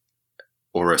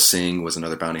 Aurra Sing was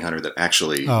another bounty hunter that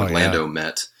actually, Lando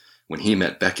met, when he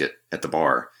met Beckett at the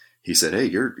bar, he said, "Hey,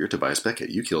 you're Tobias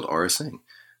Beckett. You killed Aurra Sing."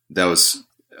 That was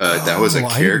a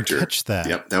character. I didn't catch that.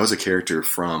 Yep, that was a character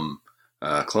from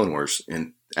Clone Wars,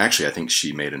 and Actually, I think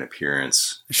she made an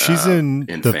appearance. She's in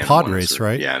the Phantom pod Menace, race,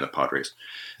 right? Yeah, in the pod race.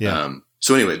 Yeah.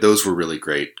 So anyway, those were really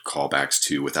great callbacks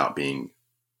too, without being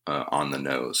on the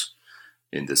nose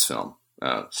in this film.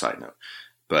 Side note.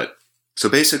 But so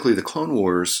basically the Clone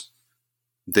Wars,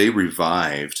 they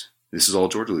revived, this is all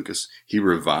George Lucas, he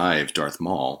revived Darth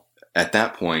Maul. At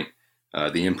that point,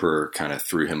 the Emperor kind of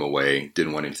threw him away,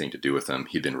 didn't want anything to do with him.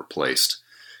 He'd been replaced,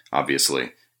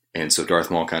 obviously. And so Darth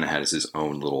Maul kind of has his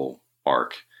own little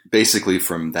arc. Basically,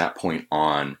 from that point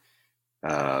on,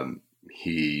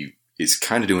 he is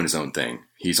kind of doing his own thing.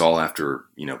 He's all after,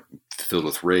 filled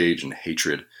with rage and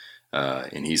hatred,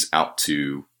 and he's out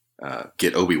to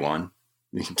get Obi-Wan,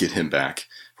 get him back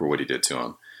for what he did to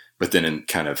him. But then in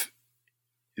kind of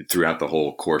throughout the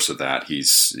whole course of that,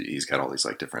 he's got all these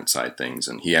like different side things,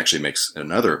 and he actually makes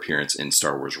another appearance in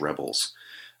Star Wars Rebels,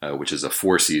 which is a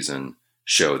 4-season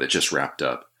show that just wrapped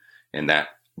up, and that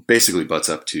basically butts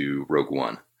up to Rogue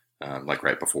One, like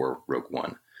right before Rogue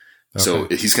One. Okay. So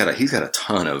he's got a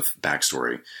ton of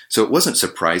backstory. So it wasn't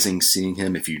surprising seeing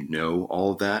him, if you know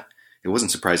all of that. It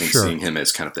wasn't surprising seeing him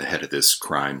as kind of the head of this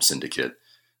crime syndicate.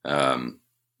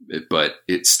 But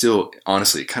it still,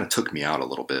 honestly, it kind of took me out a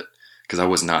little bit because I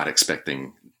was not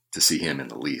expecting to see him in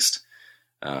the least.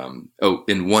 And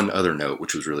one other note,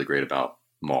 which was really great about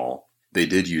Maul, they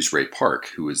did use Ray Park,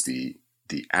 who is the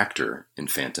actor in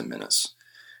Phantom Menace.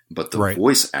 But the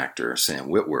voice actor, Sam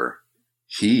Witwer,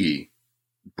 he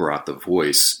brought the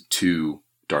voice to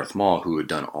Darth Maul, who had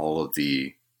done all of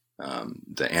the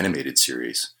animated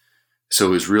series. So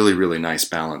it was really, really nice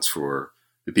balance for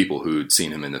the people who'd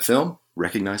seen him in the film,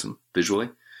 recognize him visually,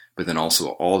 but then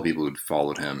also all the people who'd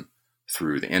followed him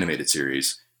through the animated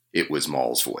series. It was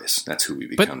Maul's voice. That's who we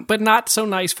become. But not so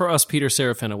nice for us Peter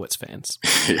Serafinowicz fans.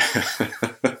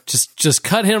 Just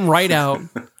cut him right out.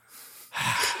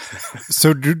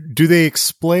 So do they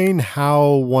explain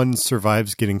how one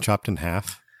survives getting chopped in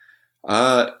half?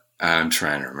 I'm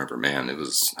trying to remember, man. It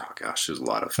was, it was a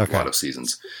lot of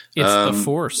seasons. It's the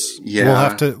Force. Yeah.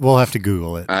 We'll have to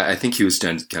Google it. I think he was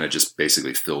kind of just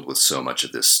basically filled with so much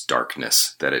of this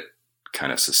darkness that it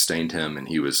kind of sustained him, and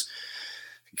he was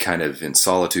kind of in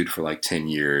solitude for like 10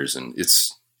 years, and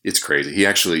it's crazy. He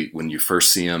actually, when you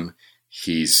first see him,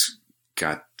 he's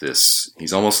got this,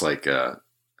 he's almost like an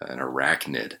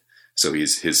arachnid. So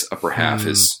his upper half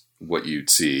is what you'd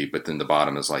see, but then the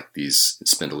bottom is like these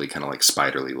spindly, kind of like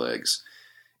spiderly legs.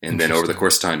 And then over the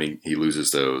course of time, he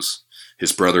loses those.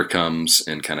 His brother comes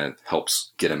and kind of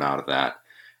helps get him out of that.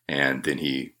 And then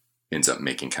he ends up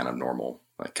making kind of normal,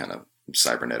 like kind of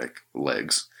cybernetic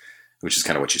legs, which is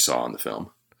kind of what you saw in the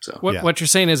film. So what you're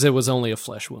saying is it was only a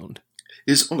flesh wound.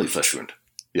 It's only a flesh wound.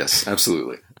 Yes,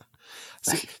 absolutely.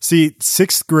 See,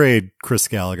 6th grade Chris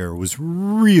Gallagher was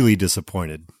really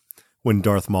disappointed when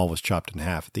Darth Maul was chopped in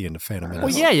half at the end of Phantom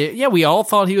Menace. Well, yeah. We all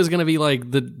thought he was going to be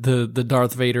like the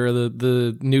Darth Vader of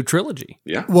the new trilogy.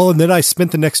 Yeah. Well, and then I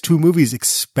spent the next 2 movies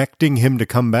expecting him to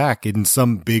come back in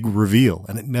some big reveal,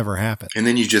 and it never happened. And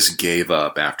then you just gave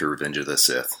up after Revenge of the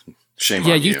Sith. Shame on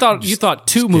you. Yeah, you thought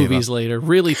 2 movies later.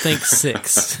 Really think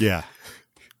 6. Yeah.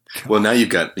 Well, now you've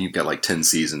got like 10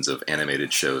 seasons of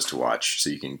animated shows to watch, so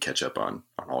you can catch up on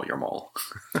all your Maul.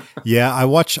 Yeah,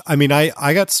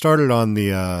 I got started on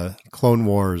the Clone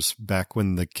Wars back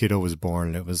when the kiddo was born,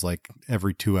 and it was like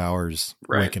every 2 hours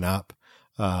waking up.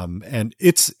 And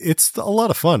it's a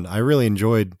lot of fun. I really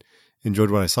enjoyed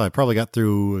what I saw. I probably got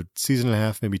through a season and a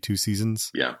half, maybe 2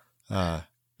 seasons. Yeah.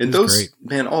 And those, great.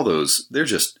 Man, all those, they're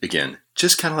just kind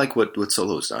of like what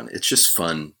Solo's done. It's just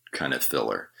fun kind of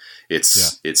filler.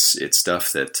 It's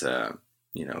stuff that,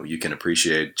 you can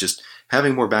appreciate. Just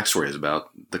having more backstories about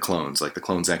the clones, like the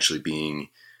clones actually being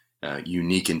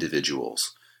unique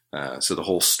individuals. So the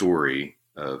whole story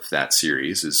of that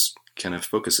series is kind of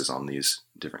focuses on these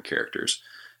different characters.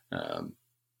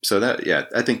 So that, yeah,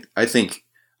 I think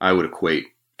I would equate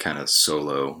kind of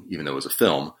Solo, even though it was a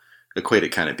film, equate it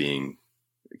kind of being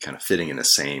kind of fitting in the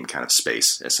same kind of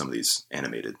space as some of these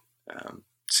animated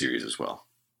series as well.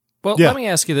 Well, let me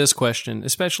ask you this question,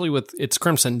 especially with it's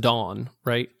Crimson Dawn,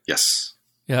 right? Yes.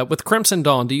 Yeah, with Crimson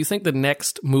Dawn, do you think the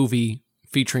next movie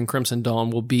featuring Crimson Dawn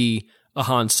will be a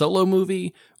Han Solo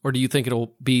movie, or do you think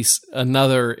it'll be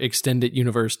another extended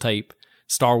universe type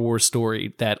Star Wars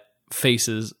story that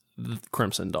faces the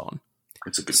Crimson Dawn?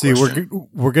 It's a good question.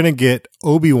 We're going to get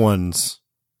Obi-Wan's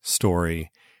story,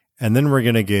 and then we're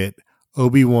going to get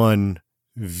Obi-Wan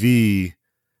v.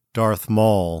 Darth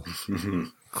Maul,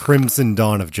 Crimson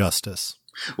Dawn of Justice.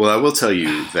 Well, I will tell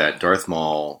you that Darth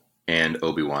Maul and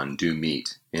Obi-Wan do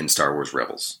meet in Star Wars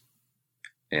Rebels.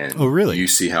 And really? You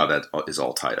see how that is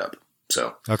all tied up.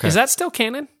 So, Is that still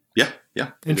canon? Yeah.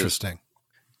 Interesting.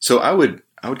 So I would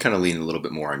I would kind of lean a little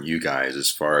bit more on you guys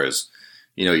as far as,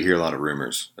 you hear a lot of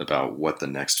rumors about what the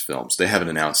next films. They haven't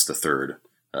announced the third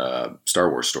Star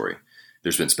Wars story.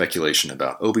 There's been speculation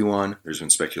about Obi-Wan. There's been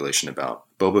speculation about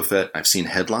Boba Fett. I've seen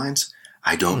headlines.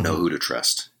 I don't know who to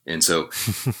trust. And so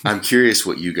I'm curious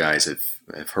what you guys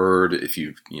have heard. If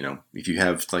you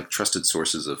have like trusted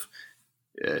sources of,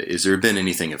 is there been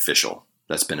anything official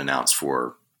that's been announced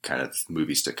for kind of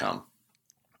movies to come?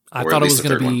 I thought it was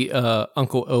going to be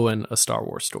Uncle Owen, A Star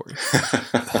Wars Story.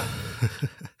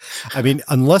 I mean,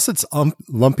 unless it's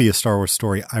Lumpy, A Star Wars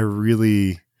Story, I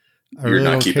really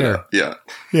don't care. Up. Yeah.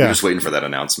 You're just waiting for that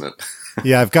announcement.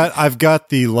 Yeah, I've got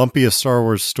the Lumpy, A Star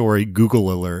Wars Story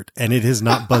Google alert, and it has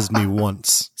not buzzed me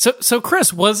once. So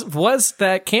Chris, was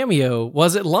that cameo,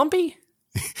 was it Lumpy?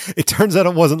 It turns out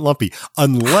it wasn't Lumpy,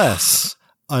 unless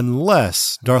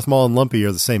Darth Maul and Lumpy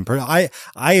are the same person.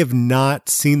 I have not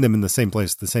seen them in the same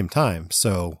place at the same time,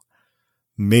 so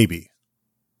maybe.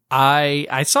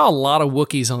 I saw a lot of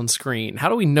Wookiees on screen. How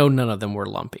do we know none of them were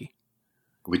Lumpy?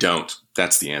 We don't.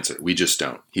 That's the answer. We just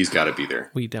don't. He's got to be there.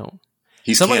 We don't.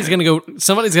 Somebody's gonna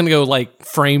go like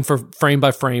frame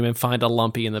by frame and find a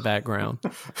Lumpy in the background.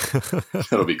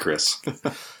 That'll be Chris.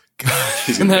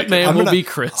 And that man will be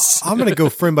Chris. I'm gonna go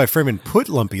frame by frame and put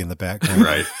Lumpy in the background.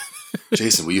 Right.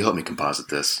 Jason, will you help me composite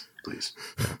this, please?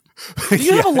 Do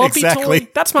you have a Lumpy toy?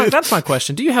 That's my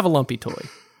question. Do you have a Lumpy toy?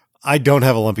 I don't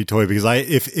have a Lumpy toy because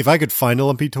if I could find a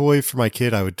Lumpy toy for my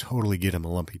kid, I would totally get him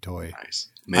a Lumpy toy. Nice.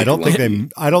 I don't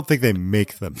think they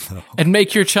make them though. And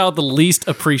make your child the least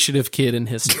appreciative kid in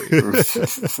history.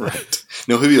 Right.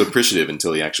 No, he'll be appreciative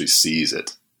until he actually sees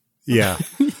it. Yeah.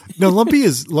 No, Lumpy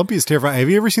is terrifying. Have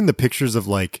you ever seen the pictures of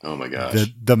like, oh my gosh,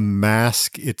 the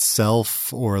mask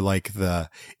itself, or like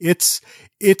it's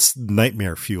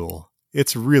nightmare fuel.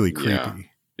 It's really creepy. Yeah,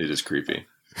 it is creepy.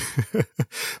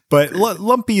 But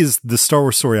Lumpy is the Star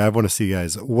Wars story I want to see,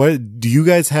 guys. What do you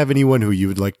guys have? Anyone who you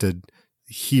would like to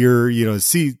hear,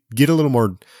 get a little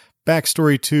more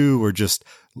backstory to, or just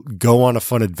go on a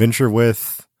fun adventure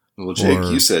with? Well, Jake,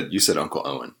 you said Uncle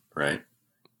Owen, right?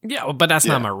 Yeah, but that's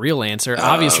not my real answer.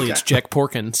 Obviously, okay. It's Jack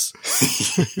Porkins.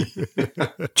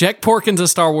 Jack Porkins, A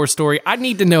Star Wars Story. I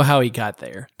need to know how he got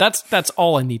there. That's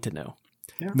all I need to know.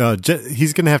 Yeah. No,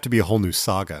 he's going to have to be a whole new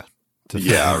saga.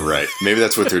 Yeah, right. Maybe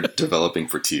that's what they're developing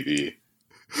for TV.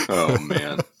 Oh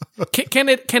man. Can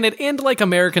it end like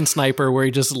American Sniper, where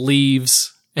he just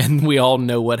leaves and we all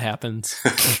know what happens?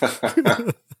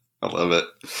 I love it.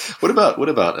 What about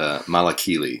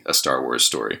Malakili, A Star Wars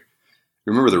Story?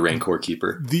 Remember the Rancor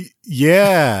Keeper?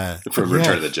 From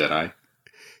Return of the Jedi.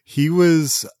 He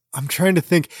was. I'm trying to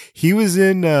think. He was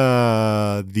in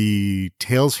the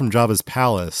Tales from Jabba's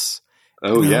Palace.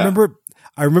 Oh, yeah.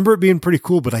 I remember it being pretty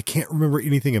cool, but I can't remember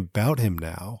anything about him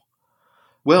now.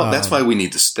 Well, that's why we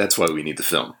need this. That's why we need the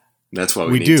film. That's why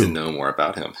we need to know more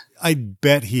about him. I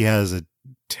bet he has a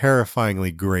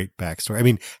terrifyingly great backstory. I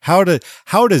mean, how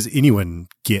does anyone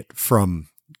get from,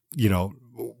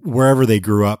 wherever they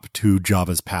grew up to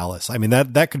Jabba's palace? I mean,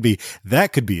 that could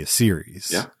be a series.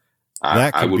 Yeah.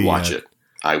 I would watch it.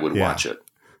 I would watch it.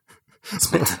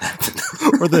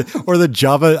 or the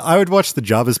Jabba. I would watch the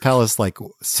Jabba's Palace like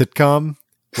sitcom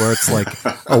where it's like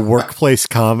a workplace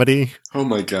comedy. Oh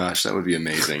my gosh, that would be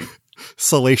amazing.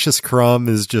 Salacious Crumb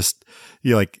is just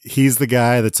he's the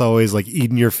guy that's always like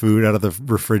eating your food out of the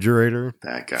refrigerator.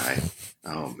 That guy.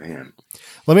 Oh man.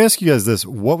 Let me ask you guys this: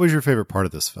 what was your favorite part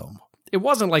of this film? It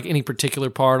wasn't like any particular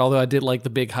part, although I did like the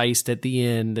big heist at the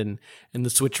end and the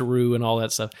switcheroo and all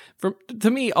that stuff. To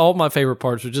me, all my favorite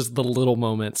parts are just the little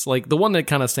moments. Like the one that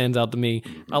kind of stands out to me,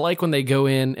 I like when they go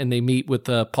in and they meet with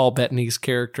Paul Bettany's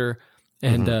character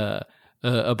and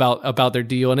about their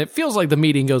deal. And it feels like the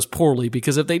meeting goes poorly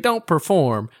because if they don't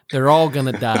perform, they're all going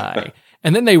to die.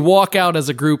 And then they walk out as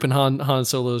a group and Han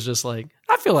Solo's just like,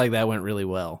 I feel like that went really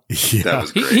well. Yeah. That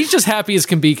was great. He's just happy as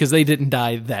can be because they didn't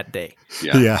die that day.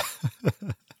 Yeah.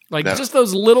 Just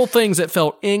those little things that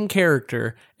felt in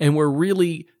character and were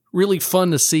really, really fun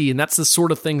to see. And that's the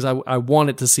sort of things I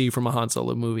wanted to see from a Han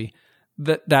Solo movie.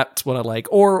 That's what I like.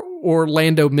 Or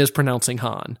Lando mispronouncing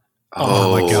Han.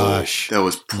 Oh my gosh. That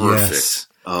was perfect. Yes.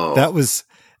 Oh,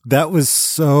 that was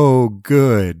so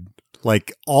good.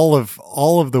 Like all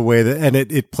of the way that, and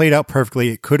it played out perfectly.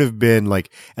 It could have been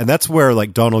like, and that's where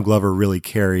like Donald Glover really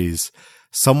carries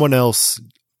someone else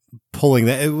pulling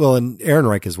that. Well, and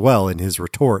Ehrenreich as well in his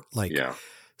retort. Like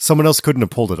someone else couldn't have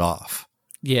pulled it off.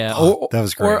 Yeah. That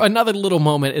was great. Or another little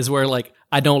moment is where like,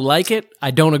 I don't like it.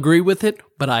 I don't agree with it,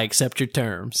 but I accept your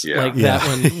terms. Yeah. Like that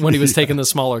when he was taking the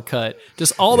smaller cut,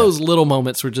 just all those little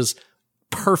moments were just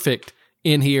perfect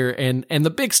in here, and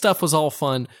the big stuff was all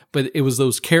fun, but it was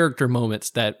those character moments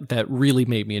that really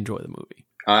made me enjoy the movie.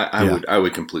 I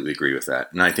would completely agree with that,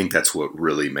 and I think that's what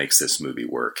really makes this movie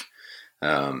work.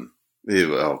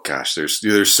 Oh gosh,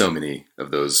 there's so many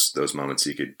of those moments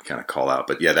you could kind of call out,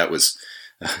 but yeah, that was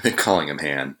calling him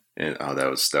Han, and that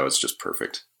was just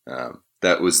perfect.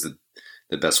 That was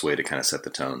the best way to kind of set the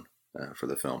tone for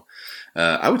the film.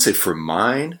 I would say for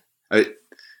mine,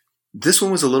 this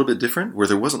one was a little bit different, where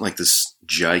there wasn't like this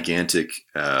gigantic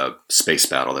space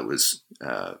battle that was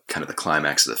kind of the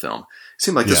climax of the film. It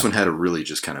seemed like this one had a really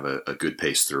just kind of a good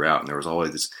pace throughout, and there was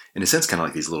always this, in a sense, kind of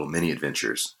like these little mini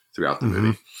adventures throughout the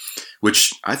movie,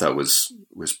 which I thought was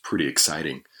pretty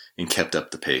exciting and kept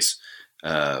up the pace.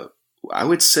 I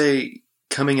would say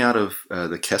coming out of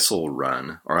the Kessel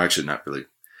run, or actually not really,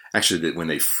 actually when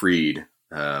they freed,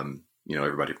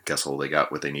 everybody from Kessel, they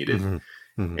got what they needed.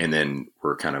 And then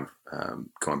we're kind of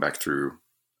going back through,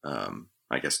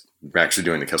 I guess, actually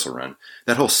doing the Kessel run.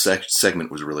 That whole segment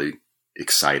was really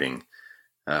exciting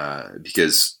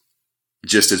because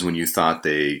just as when you thought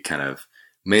they kind of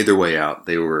made their way out,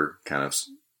 they were kind of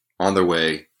on their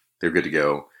way, they're good to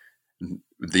go,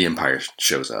 the Empire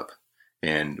shows up.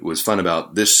 And what's fun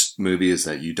about this movie is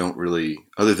that you don't really,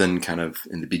 other than kind of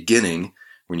in the beginning,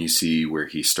 when you see where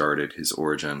he started, his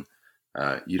origin,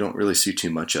 you don't really see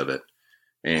too much of it.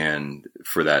 And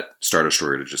for that Star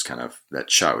Destroyer to just kind of,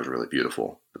 that shot was really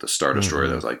beautiful. But the Star Destroyer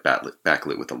that was like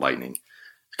backlit with the lightning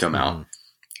to come out.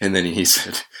 And then he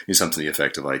said something to the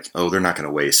effect of like, oh, they're not going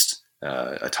to waste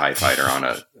a TIE fighter on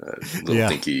a little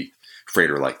dinky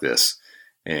freighter like this.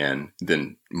 And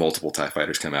then multiple TIE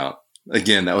fighters come out.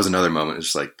 Again, that was another moment. It's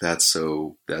just like, that's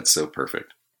so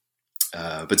perfect.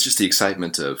 But just the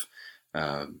excitement of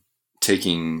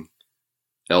taking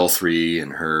L3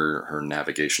 and her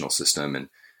navigational system, and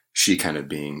she kind of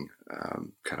being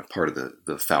kind of part of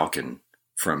the Falcon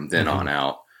from then on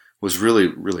out, was really,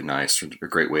 really nice. A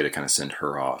great way to kind of send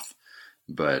her off.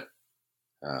 But,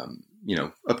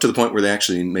 up to the point where they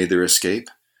actually made their escape,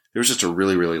 there was just a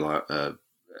really, really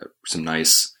some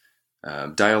nice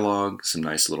dialogue, some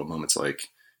nice little moments like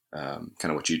kind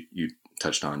of what you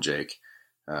touched on, Jake,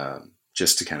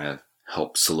 just to kind of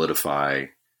help solidify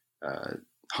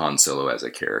Han Solo as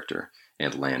a character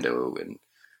and Lando. And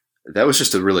that was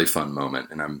just a really fun moment.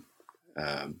 And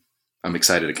I'm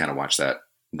excited to kind of watch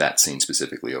that scene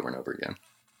specifically over and over again.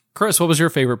 Chris, what was your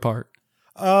favorite part?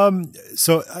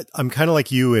 So I'm kind of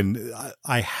like you, and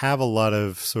I have a lot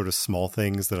of sort of small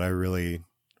things that I really,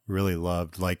 really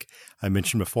loved. Like I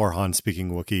mentioned before, Han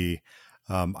speaking Wookiee.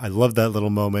 I love that little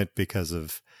moment because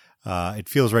of it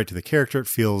feels right to the character. It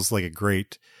feels like a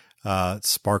great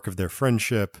spark of their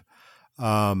friendship.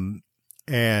 And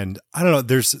I don't know,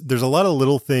 there's a lot of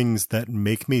little things that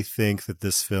make me think that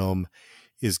this film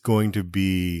is going to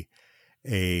be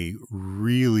a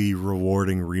really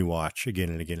rewarding rewatch again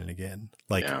and again and again.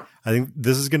 Like, I think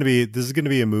this is going to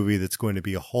be a movie that's going to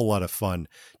be a whole lot of fun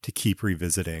to keep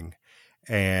revisiting.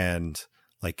 And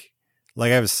like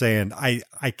I was saying, I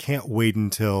can't wait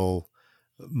until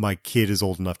my kid is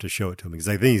old enough to show it to him, because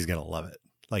I think he's going to love it.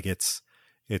 Like it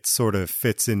sort of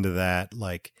fits into that.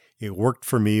 Like it worked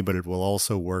for me, but it will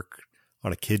also work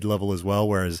on a kid level as well.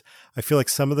 Whereas I feel like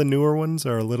some of the newer ones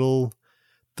are a little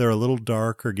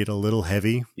dark or get a little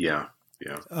heavy. Yeah.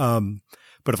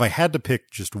 But if I had to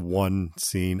pick just one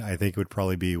scene, I think it would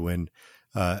probably be when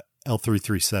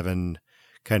L337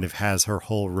 kind of has her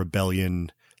whole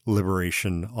rebellion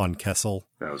liberation on Kessel.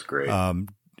 That was great.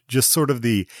 Just sort of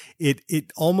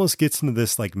it almost gets into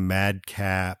this like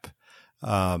madcap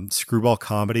screwball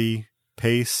comedy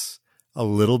pace a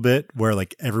little bit, where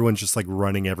like everyone's just like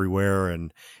running everywhere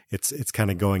and it's kind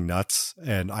of going nuts.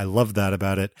 And I love that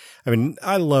about it. I mean,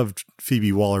 I loved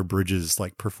Phoebe Waller-Bridge's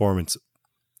like performance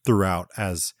throughout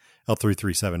as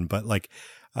L337, but like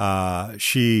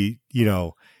she,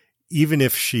 even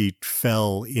if she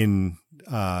fell in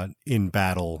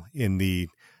battle in the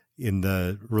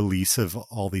release of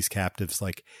all these captives,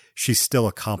 like she still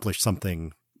accomplished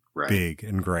something big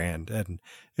and grand, and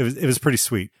it was pretty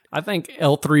sweet. I think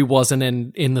L3 wasn't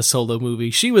in the Solo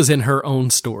movie. She was in her own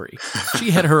story.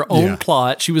 She had her own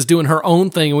plot. She was doing her own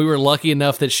thing. And we were lucky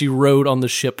enough that she rode on the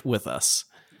ship with us.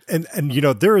 And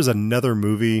there is another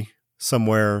movie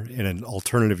somewhere in an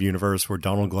alternative universe where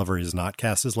Donald Glover is not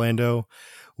cast as Lando,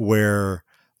 where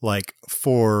like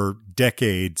for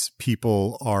decades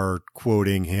people are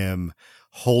quoting him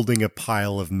holding a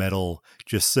pile of metal,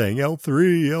 just saying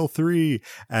L3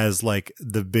 as like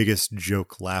the biggest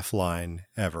joke laugh line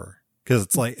ever. Because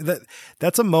it's like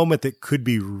that's a moment that could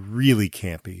be really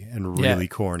campy and really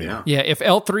corny. Yeah, if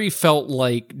L3 felt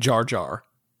like Jar Jar,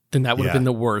 then that would have been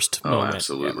the worst moment.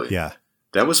 Absolutely. Yeah.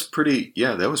 That was pretty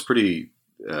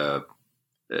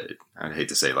I'd hate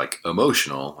to say like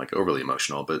emotional, like overly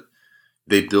emotional, but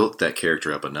they built that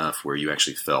character up enough where you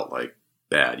actually felt like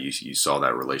bad. You saw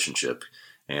that relationship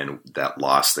and that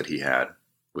loss that he had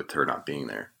with her not being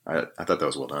there. I thought that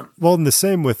was well done. Well, and the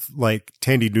same with like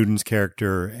Tandy Newton's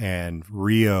character and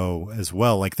Rio as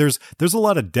well. Like there's a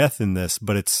lot of death in this,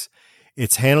 but it's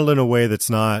handled in a way that's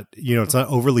not, it's not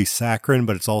overly saccharine,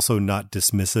 but it's also not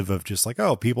dismissive of just like,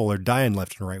 oh, people are dying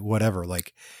left and right, whatever.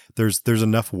 Like there's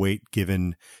enough weight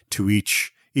given to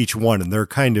each one, and they're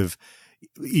kind of,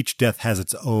 each death has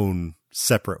its own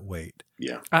separate weight.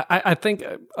 Yeah. I think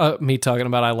me talking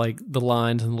about I like the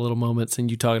lines and the little moments, and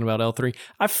you talking about L3,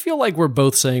 I feel like we're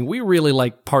both saying we really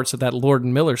like parts of that Lord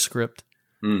and Miller script.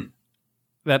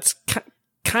 That's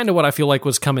kind of what I feel like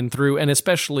was coming through, and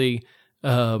especially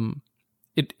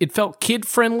it felt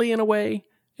kid-friendly in a way,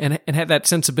 and had that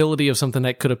sensibility of something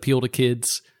that could appeal to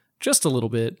kids just a little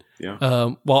bit,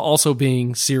 while also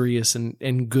being serious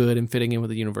and good and fitting in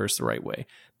with the universe the right way.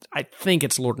 I think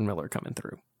it's Lord and Miller coming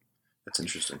through. That's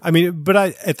interesting. I mean, but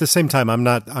at the same time, I'm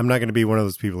not going to be one of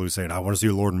those people who's saying, I want to see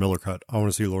a Lord and Miller cut. I want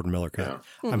to see a Lord and Miller cut.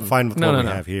 Yeah. I'm fine with what we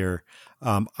have here.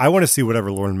 I want to see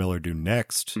whatever Lord and Miller do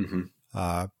next.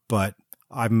 But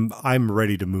I'm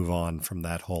ready to move on from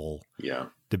that whole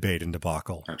debate and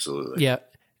debacle. Absolutely. Yeah.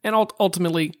 And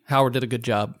ultimately, Howard did a good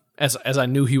job, as I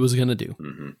knew he was going to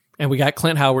do. And we got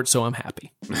Clint Howard, so I'm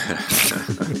happy.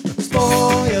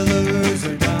 Spoilers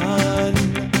are done.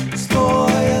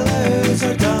 Spoilers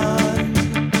are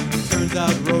done. Turns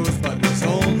out Rosebud was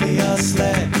only a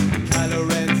sled. Kylo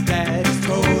Ren's dad is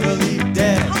totally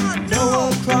dead.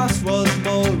 Noah Cross was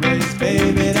Mulray's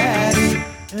baby daddy,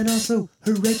 and also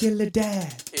her regular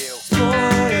dad.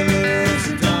 Spoilers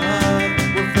are done.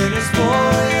 We're finished.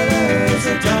 Spoilers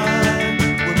are done.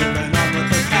 We're moving on with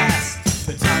the past.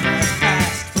 The time has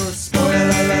passed for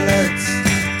spoiler alerts.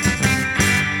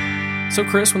 So,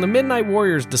 Chris, when the Midnight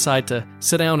Warriors decide to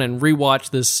sit down and rewatch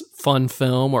this fun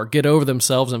film or get over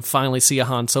themselves and finally see a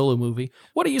Han Solo movie,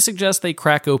 what do you suggest they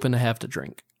crack open to have to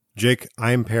drink? Jake,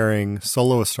 I'm pairing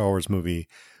Solo, a Star Wars movie,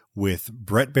 with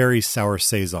Brett Berry's Sour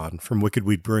Saison from Wicked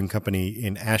Weed Brewing Company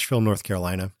in Asheville, North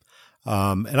Carolina.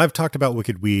 And I've talked about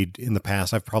Wicked Weed in the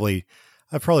past. I've probably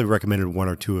recommended one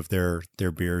or two of their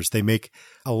beers. They make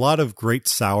a lot of great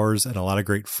sours and a lot of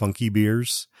great funky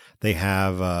beers. They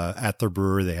have, at their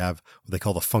brewery, they have what they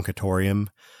call the Funkatorium.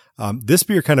 This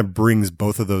beer kind of brings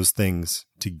both of those things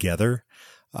together.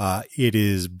 It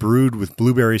is brewed with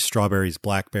blueberries, strawberries,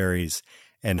 blackberries,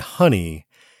 and honey.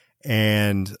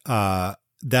 And,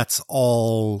 that's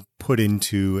all put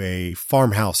into a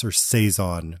farmhouse or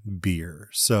Saison beer.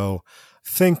 So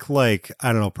think like,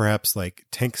 I don't know, perhaps like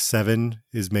Tank 7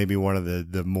 is maybe one of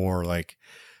the more like,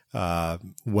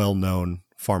 well-known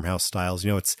farmhouse styles.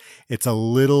 It's a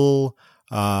little,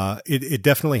 it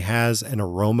definitely has an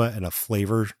aroma and a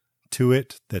flavor to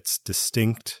it that's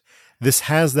distinct. This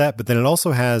has that, but then it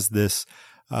also has this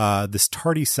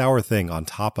tarty sour thing on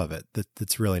top of it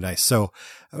that's really nice. So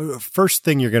first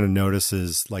thing you're going to notice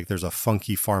is like there's a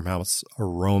funky farmhouse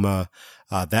aroma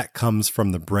that comes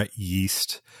from the Brett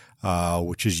yeast,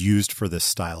 which is used for this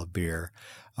style of beer.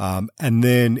 And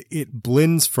then it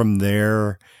blends from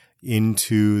there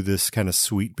into this kind of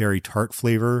sweet berry tart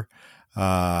flavor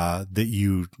that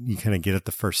you kind of get at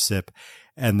the first sip.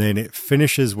 And then it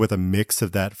finishes with a mix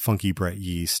of that funky Brett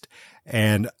yeast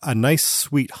and a nice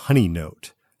sweet honey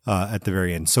note at the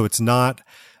very end. So it's not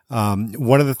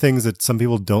one of the things that some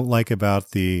people don't like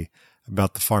about the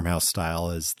farmhouse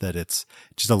style is that it's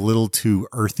just a little too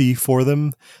earthy for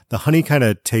them. The honey kind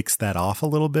of takes that off a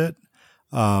little bit.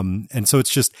 And so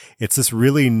it's this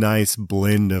really nice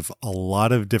blend of a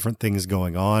lot of different things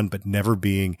going on, but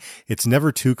it's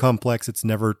never too complex. It's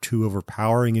never too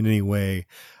overpowering in any way.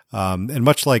 And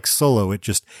much like Solo, it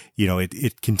just,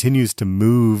 it continues to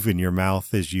move in your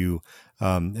mouth as you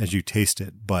taste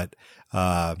it, but,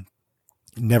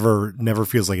 never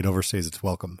feels like it overstays its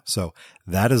welcome. So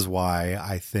that is why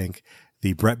I think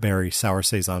the Brett Berry Sour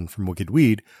Saison from Wicked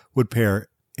Weed would pair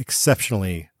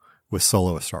exceptionally with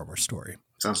Solo, a Star Wars Story.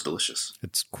 Sounds delicious.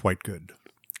 It's quite good.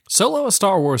 Solo, a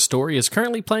Star Wars Story is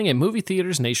currently playing in movie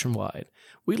theaters nationwide.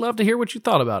 We'd love to hear what you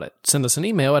thought about it. Send us an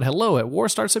email at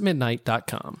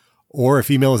hello@warstartsatmidnight.com. Or if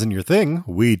email isn't your thing,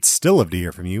 we'd still love to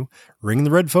hear from you. Ring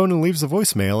the red phone and leave us a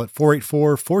voicemail at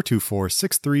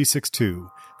 484-424-6362.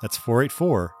 That's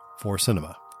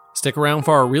 484-4-CINEMA. Stick around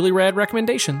for our really rad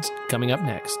recommendations coming up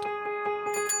next.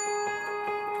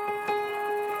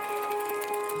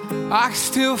 I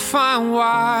still find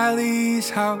Wiley's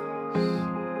house,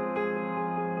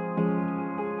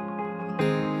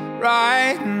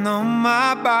 riding on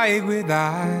my bike with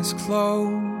eyes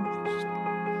closed,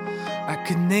 I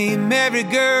could name every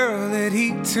girl that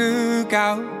he took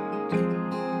out.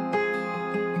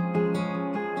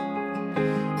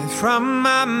 And from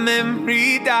my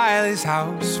memory dial his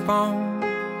house phone.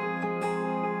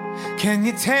 Can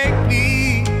you take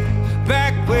me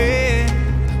back when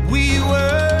we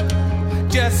were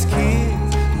just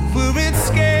kids? We weren't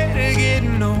scared of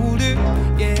getting older,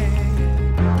 yeah.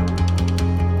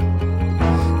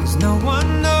 'Cause no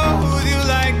one knows you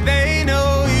like they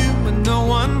know you, and no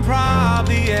one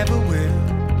probably ever will.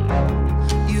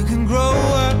 You can grow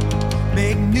up,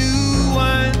 make new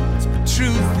ones, but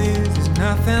truth is there's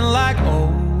nothing like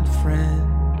old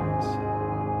friends.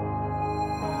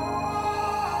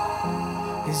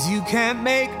 'Cause you can't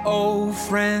make old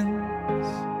friends.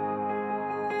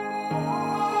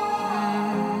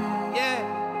 Yeah.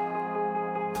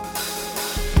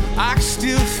 I can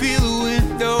still feel the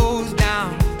windows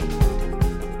down.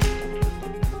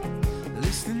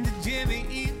 Listening to Jimmy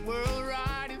Eat World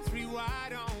riding 3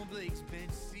 wide on Blake's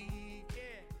bench seat.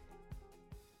 Yeah.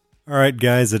 All right,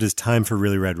 guys, it is time for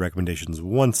Really Rad Recommendations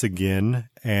once again.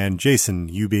 And Jason,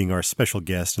 you being our special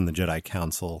guest in the Jedi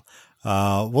Council,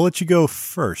 we'll let you go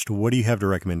first. What do you have to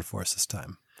recommend for us this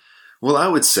time? Well, I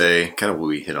would say kind of what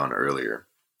we hit on earlier.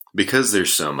 Because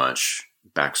there's so much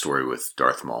backstory with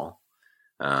Darth Maul,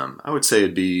 I would say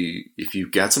it'd be, if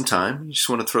you've got some time, you just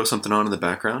want to throw something on in the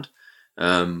background,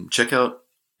 check out,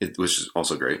 which is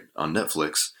also great, on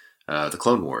Netflix, The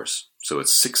Clone Wars. So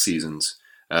it's 6 seasons.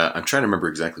 I'm trying to remember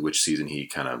exactly which season he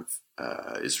kind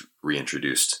of is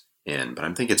reintroduced in, but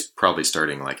I think it's probably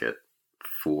starting like at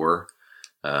 4.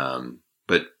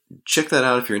 But check that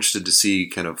out if you're interested to see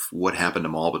kind of what happened to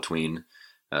Maul between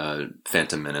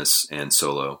Phantom Menace and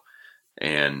Solo.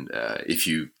 And if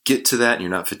you get to that and you're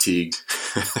not fatigued,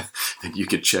 then you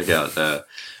could check out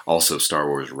also Star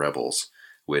Wars Rebels,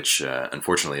 which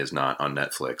unfortunately is not on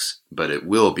Netflix, but it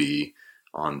will be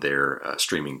on their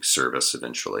streaming service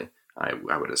eventually.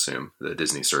 I would assume the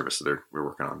Disney service that we're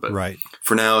working on. But right.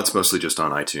 For now, it's mostly just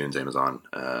on iTunes, Amazon.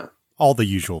 All the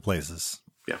usual places.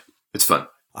 Yeah, it's fun.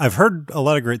 I've heard a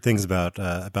lot of great things about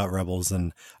Rebels,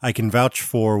 and I can vouch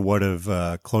for what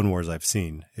of Clone Wars I've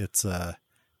seen. It's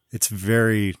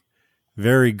very,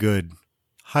 very good,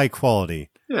 high quality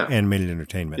animated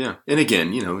entertainment. Yeah, and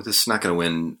again, this is not going to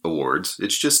win awards.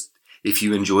 It's just, if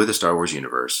you enjoy the Star Wars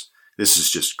universe, this is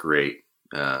just great.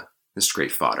 This is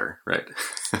great fodder, right?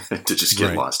 To just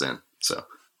get lost in. So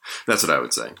that's what I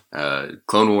would say.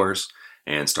 Clone Wars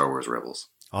and Star Wars Rebels.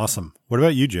 Awesome. What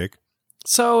about you, Jake?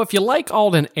 So if you like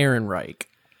Alden Ehrenreich,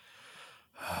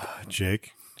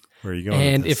 Jake, where are you going?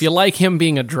 And if you like him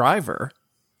being a driver,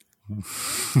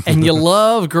 and you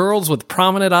love girls with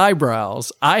prominent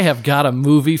eyebrows, I have got a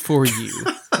movie for you.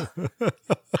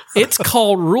 It's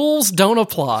called Rules Don't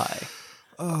Apply.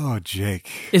 Oh, Jake.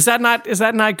 Is that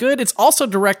not good? It's also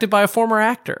directed by a former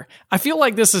actor. I feel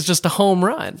like this is just a home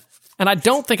run. And I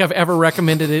don't think I've ever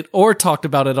recommended it or talked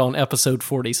about it on episode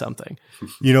 40-something.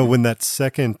 When that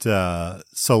second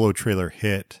Solo trailer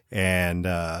hit and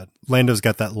Lando's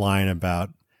got that line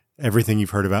about everything you've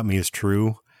heard about me is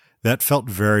true, that felt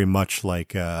very much like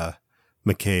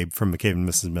McCabe from McCabe and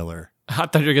Mrs. Miller. I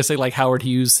thought you were going to say like Howard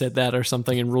Hughes said that or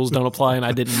something and Rules Don't Apply and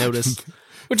I didn't notice.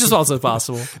 Which is also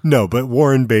possible. No, but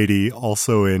Warren Beatty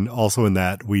also in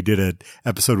that we did an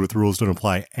episode with Rules Don't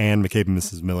Apply and McCabe and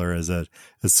Mrs. Miller as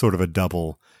sort of a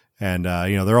double, and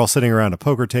they're all sitting around a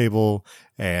poker table,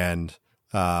 and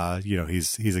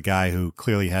he's a guy who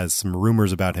clearly has some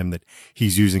rumors about him that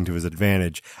he's using to his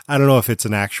advantage. I don't know if it's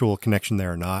an actual connection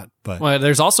there or not, but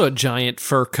there's also a giant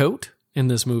fur coat in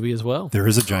this movie as well. There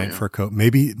is a giant fur coat.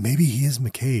 Maybe he is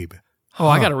McCabe. Oh,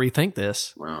 I got to rethink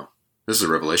this. Wow, this is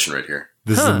a revelation right here.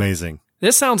 This is amazing.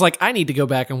 This sounds like I need to go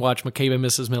back and watch McCabe and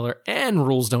Mrs. Miller and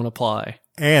Rules Don't Apply.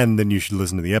 And then you should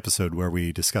listen to the episode where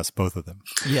we discuss both of them.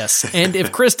 Yes. And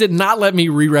if Chris did not let me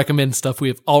re-recommend stuff we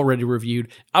have already reviewed,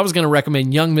 I was going to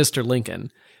recommend Young Mr.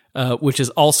 Lincoln, which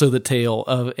is also the tale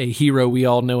of a hero we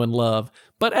all know and love,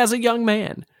 but as a young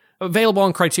man. Available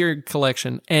on Criterion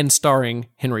Collection and starring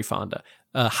Henry Fonda.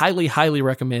 Highly, highly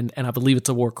recommend, and I believe it's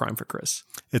a war crime for Chris.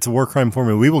 It's a war crime for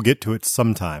me. We will get to it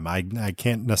sometime. I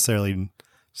can't necessarily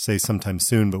say sometime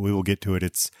soon, but we will get to it.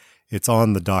 It's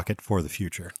on the docket for the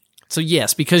future. So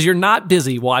yes, because you're not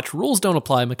busy, watch Rules Don't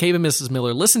Apply, McCabe and Mrs.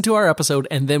 Miller, listen to our episode,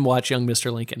 and then watch Young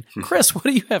Mr. Lincoln. Chris, what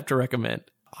do you have to recommend?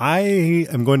 I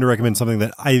am going to recommend something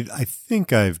that I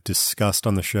think I've discussed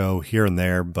on the show here and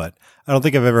there, but I don't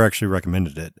think I've ever actually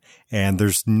recommended it. And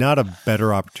there's not a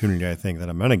better opportunity, I think, that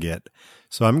I'm going to get.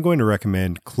 So I'm going to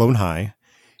recommend Clone High.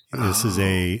 This is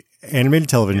a animated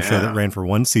television show that ran for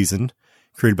 1 season,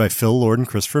 created by Phil Lord and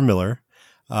Christopher Miller.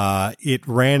 It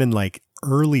ran in like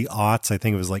early aughts. I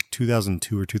think it was like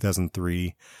 2002 or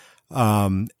 2003.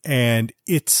 And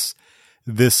it's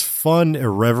this fun,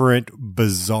 irreverent,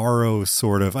 bizarro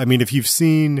sort of, I mean, if you've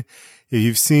seen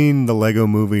the Lego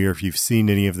movie, or if you've seen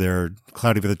any of their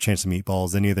Cloudy with a Chance of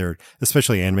Meatballs, any of their,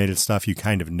 especially animated stuff, you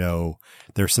kind of know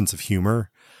their sense of humor.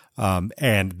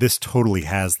 And this totally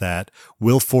has that.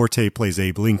 Will Forte plays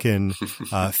Abe Lincoln.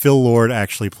 Phil Lord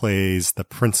actually plays the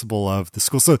principal of the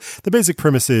school. So the basic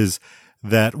premise is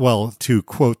that, well, to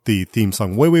quote the theme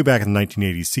song, way back in the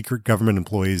 1980s, secret government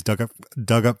employees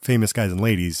dug up famous guys and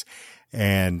ladies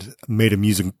and made them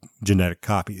using genetic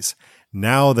copies.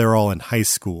 Now they're all in high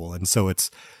school. And so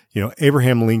it's,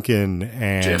 Abraham Lincoln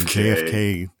and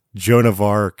JFK, Joan of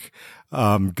Arc,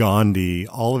 Gandhi,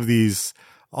 all of these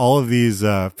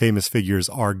famous figures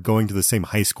are going to the same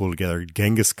high school together.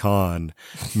 Genghis Khan,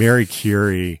 Mary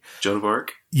Curie, Joan of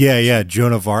Arc. Yeah,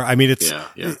 Joan of Arc. I mean, it's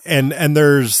and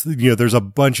there's there's a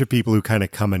bunch of people who kind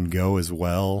of come and go as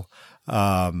well.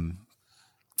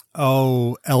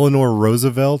 Eleanor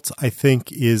Roosevelt, I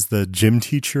think, is the gym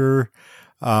teacher.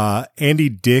 Andy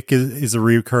Dick is a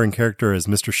recurring character as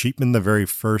Mr. Sheepman, the very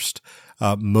first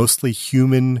mostly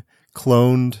human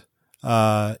cloned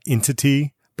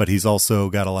entity, but he's also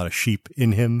got a lot of sheep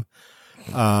in him.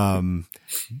 Donald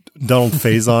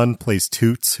Faison plays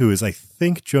Toots, who is, I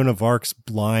think, Joan of Arc's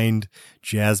blind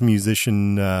jazz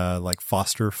musician, like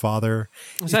foster father.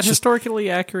 Is that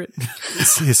historically accurate?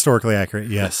 It's historically accurate,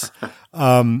 yes.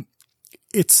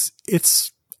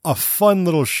 It's a fun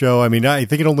little show. I mean, I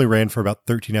think it only ran for about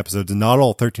 13 episodes, and not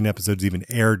all 13 episodes even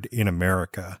aired in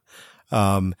America.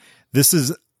 This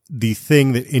is the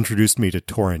thing that introduced me to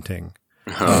torrenting.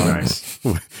 Oh, nice.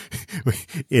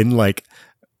 In like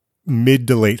mid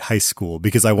to late high school,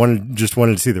 because I wanted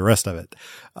to see the rest of it.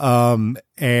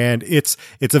 And it's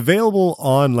available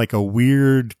on like a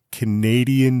weird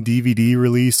Canadian DVD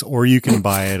release, or you can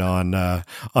buy it on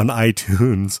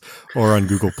iTunes or on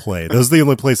Google Play. Those are the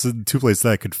only two places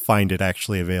that I could find it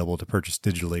actually available to purchase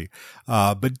digitally.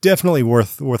 But definitely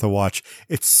worth a watch.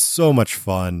 It's so much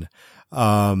fun.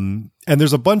 And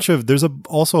there's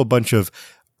also a bunch of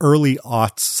early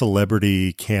aughts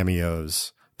celebrity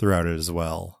cameos throughout it as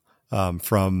well.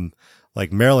 From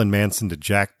like Marilyn Manson to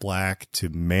Jack Black to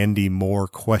Mandy Moore ?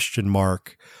 To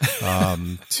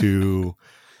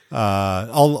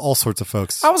all sorts of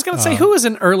folks. I was going to say, who is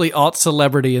an early aught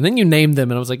celebrity? And then you named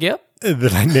them, and I was like, yep.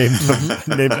 Then I named them.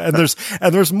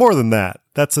 And there's more than that.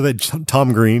 That's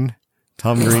Tom Green.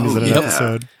 Tom Green is in an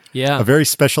episode. Yeah. A very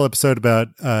special episode about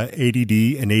ADD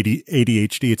and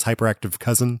ADHD, its hyperactive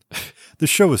cousin. The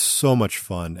show is so much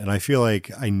fun, and I feel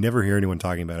like I never hear anyone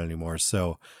talking about it anymore.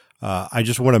 So I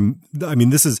just want to, I mean,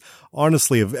 this is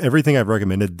honestly, of everything I've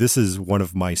recommended, this is one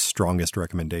of my strongest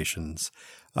recommendations.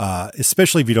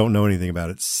 Especially if you don't know anything about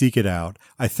it, seek it out.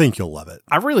 I think you'll love it.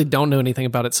 I really don't know anything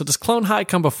about it. So does Clone High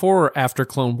come before or after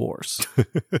Clone Wars?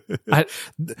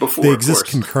 Before, they exist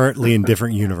concurrently in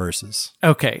different universes.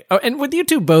 Okay. Oh, and with you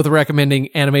two both recommending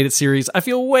animated series, I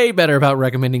feel way better about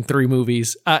recommending 3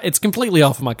 movies. It's completely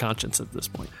off of my conscience at this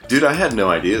point. Dude, I had no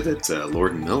idea that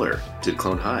Lord and Miller did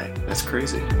Clone High. That's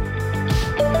crazy.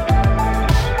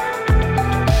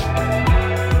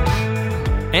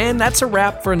 And that's a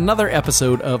wrap for another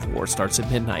episode of War Starts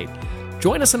at Midnight.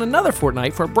 Join us in another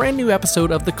fortnight for a brand new episode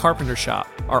of The Carpenter Shop,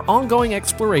 our ongoing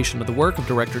exploration of the work of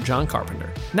director John Carpenter.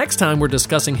 Next time, we're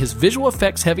discussing his visual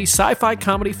effects-heavy sci-fi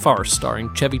comedy farce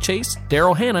starring Chevy Chase,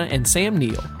 Daryl Hannah, and Sam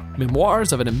Neill,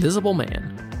 Memoirs of an Invisible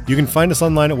Man. You can find us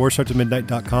online at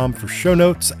warstartsatmidnight.com for show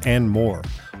notes and more.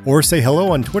 Or say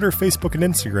hello on Twitter, Facebook, and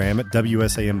Instagram at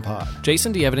WSAMPod.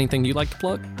 Jason, do you have anything you'd like to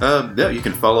plug? Yeah, you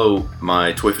can follow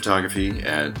my toy photography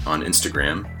on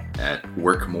Instagram at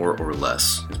Work More or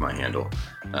Less is my handle.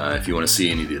 If you want to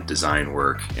see any of the design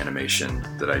work, animation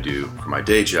that I do for my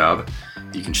day job,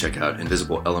 you can check out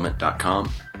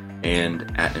InvisibleElement.com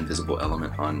and at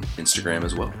InvisibleElement on Instagram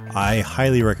as well. I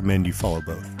highly recommend you follow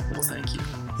both. Well, thank you.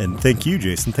 And thank you,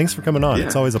 Jason. Thanks for coming on. Yeah.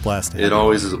 It's always a blast. It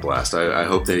always is a blast. I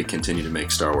hope they continue to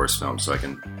make Star Wars films so I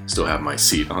can still have my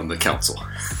seat on the council.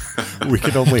 We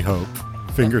can only hope.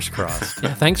 Fingers crossed.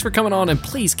 Yeah, thanks for coming on, and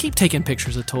please keep taking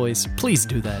pictures of toys. Please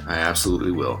do that. I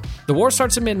absolutely will. The War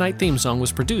Starts at Midnight theme song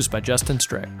was produced by Justin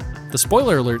Streck. The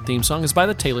Spoiler Alert theme song is by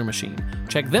The Taylor Machine.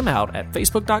 Check them out at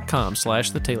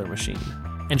facebook.com/The Taylor Machine.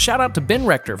 And shout out to Ben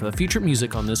Rector for the featured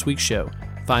music on this week's show.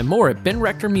 Find more at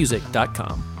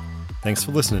benrectormusic.com. Thanks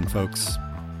for listening, folks.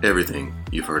 Everything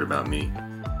you've heard about me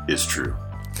is true.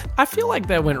 I feel like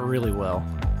that went really well.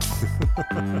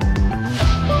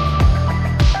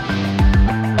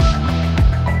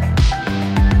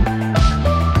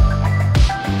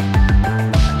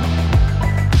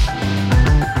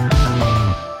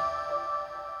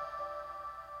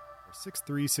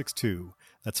 6362.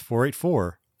 That's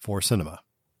 484-4Cinema.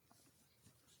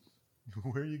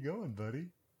 Where are you going, buddy?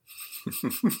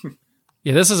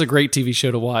 Yeah, this is a great TV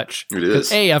show to watch. It is.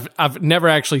 Hey, I've never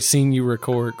actually seen you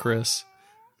record, Chris.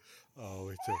 Oh,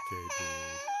 it's okay, dude.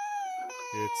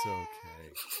 It's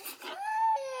okay.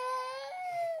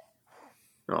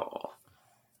 Oh,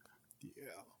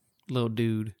 Little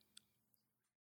dude.